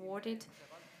 is awarded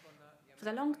for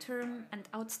the long-term and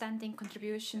outstanding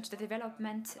contribution to the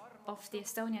development of the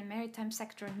Estonian maritime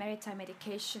sector and maritime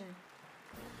education.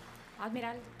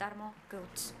 Admiral Tarmo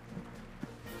Kõuts.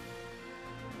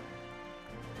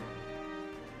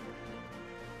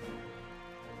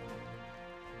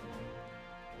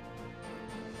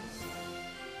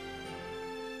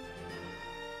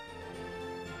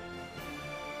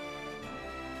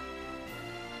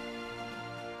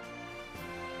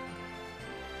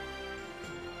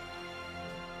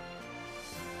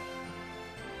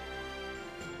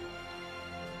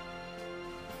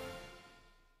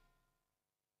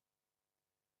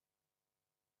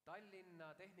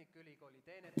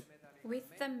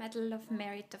 With the Medal of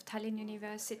Merit of Tallinn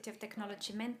University of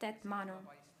Technology Mente et Manu,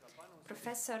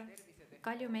 Professor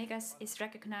Gaudeamus is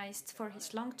recognized for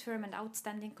his long-term and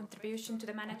outstanding contribution to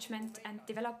the management and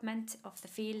development of the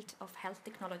field of health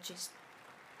technologies.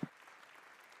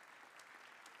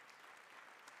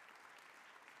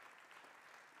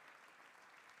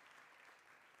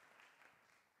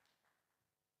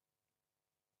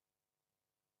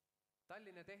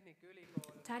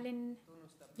 Tallinn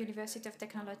University of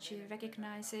Technology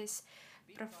recognizes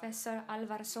Professor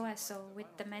Alvar Soesoo with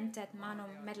the Mente et Manu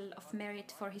Medal of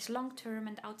Merit for his long-term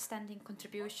and outstanding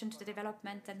contribution to the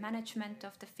development and management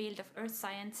of the field of earth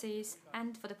sciences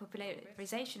and for the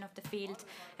popularization of the field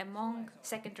among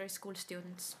secondary school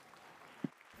students.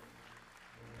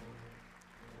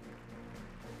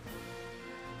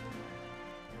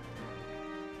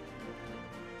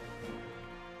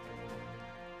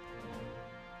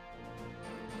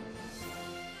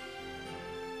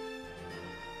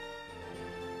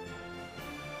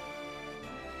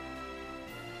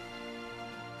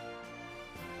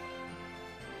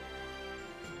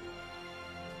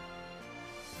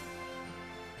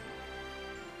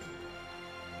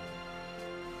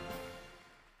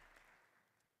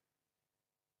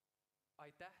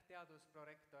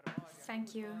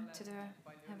 Thank you to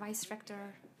the Vice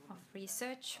Rector of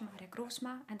Research, Maarja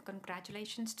Kruusmaa, and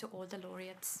congratulations to all the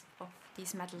laureates of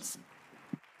these medals.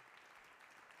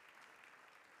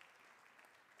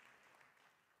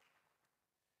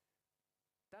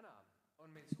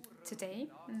 Today,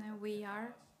 we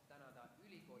are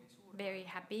very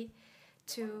happy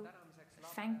to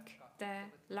thank the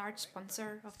large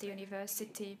sponsor of the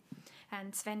university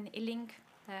and Sven Illing,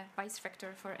 the Vice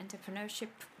Rector for Entrepreneurship.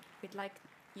 We'd like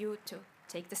you to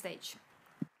take the stage.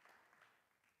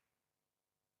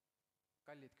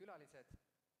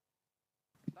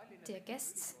 Dear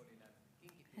guests,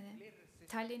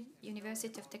 Tallinn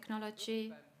University of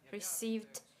Technology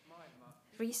received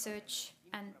research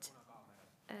and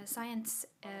science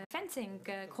fencing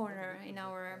corner in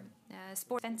our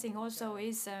sport. Fencing also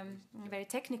is a very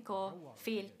technical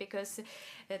field because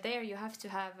there you have to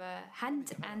have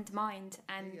hand and mind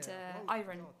and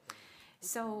iron.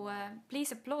 So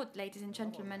please applaud, ladies and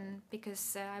gentlemen,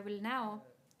 because I will now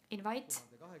invite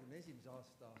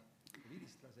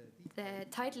the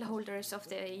title holders of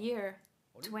the year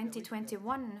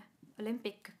 2021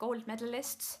 Olympic gold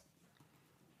medalists,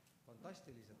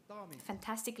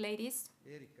 fantastic ladies,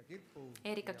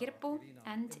 Erika Kirpu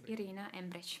and Irina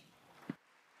Embrich.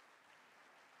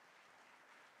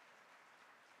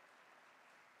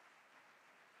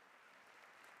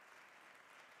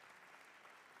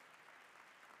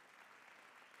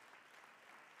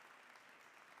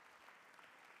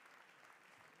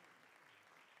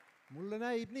 Mulle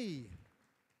näib nii,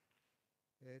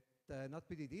 et nad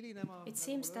pidid hilinema. It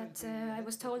seems that I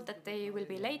was told that they will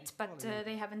be late, but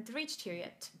they haven't reached here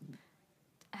yet.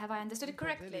 Have I understood it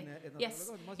correctly? Yes,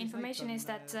 information is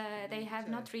that they have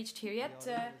not reached here yet,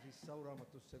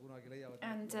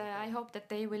 and I hope that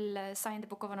they will sign the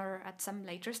Book of Honor at some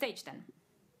later stage then.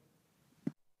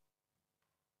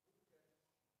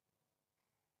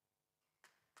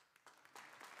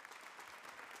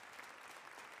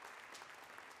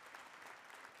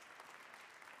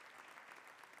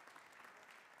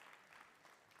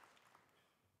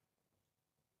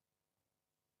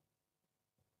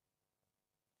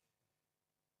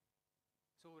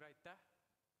 suur aitäh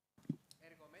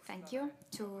Ergo Thank you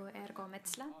to Ergo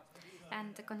Metsla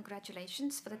and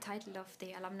congratulations for the title of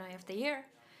the Alumni of the Year.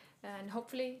 And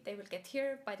hopefully they will get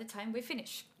here by the time we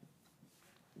finish.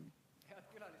 Head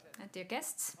külalised, And dear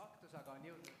guests, aktusaga on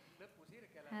jõudnud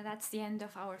lõpusirgele. that's the end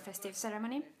of our festive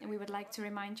ceremony. And we would like to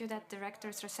remind you that the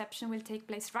rector's reception will take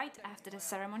place right after the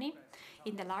ceremony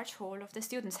in the large hall of the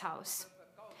Students' House.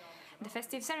 The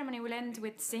festive ceremony will end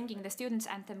with singing the students'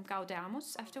 anthem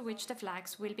Gaudeamus, after which the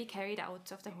flags will be carried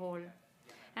out of the hall.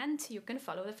 And you can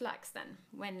follow the flags then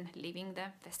when leaving the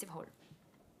festive hall.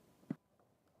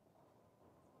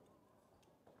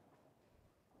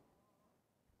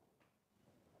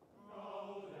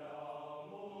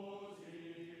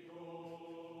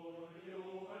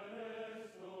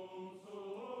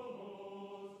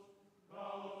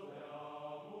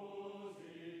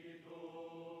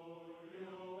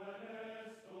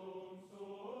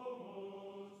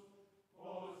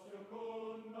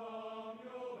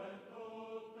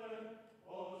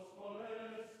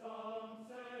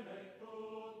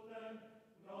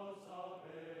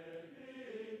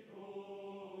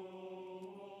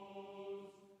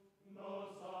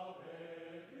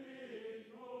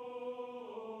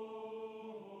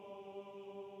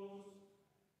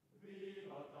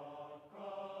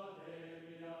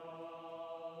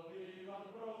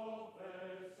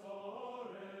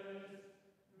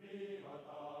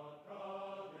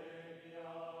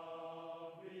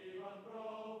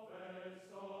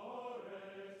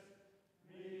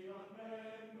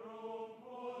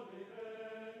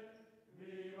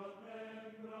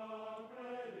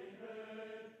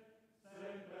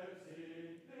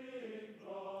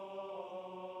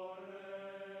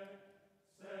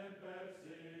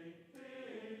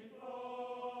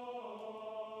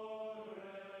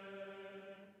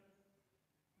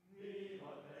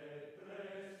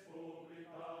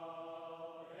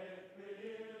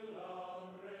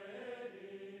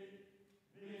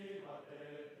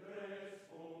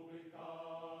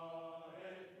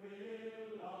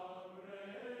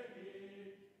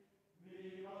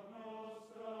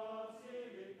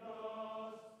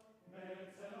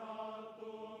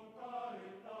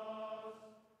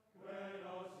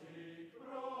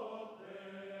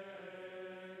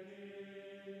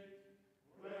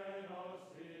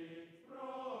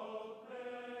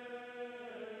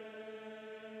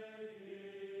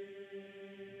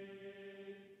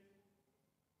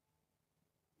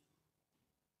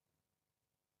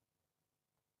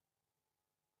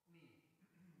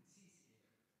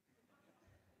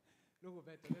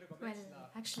 Lugupeetud Ergo Well, Metsla,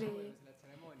 actually, proovime selle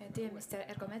tseremoonia dear Mr.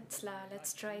 Ergo Metsla,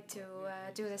 let's try to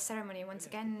do the ceremony once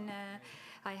again.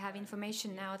 I have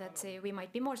information now that we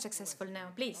might be more successful now.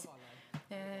 Please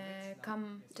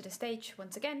come to the stage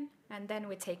once again, and then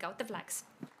we take out the flags.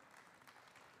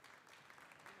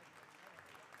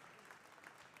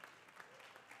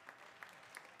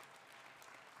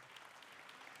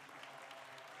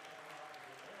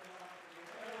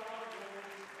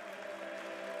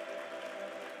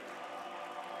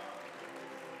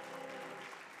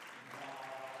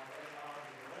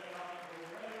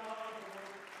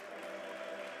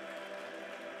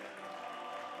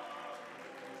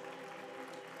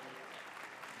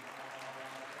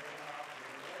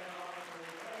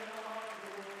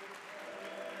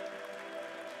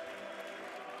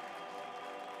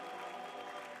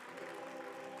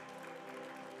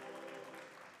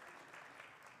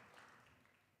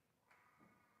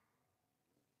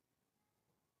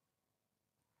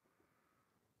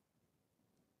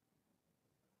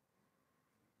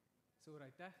 suur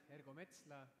aitäh Ergo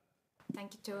Metsla.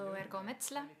 Thank you to Ergo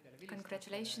Metsla.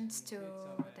 Congratulations to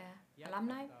the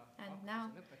alumni. And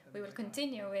now we will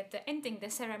continue with ending the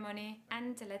ceremony,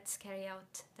 and let's carry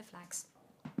out the flags.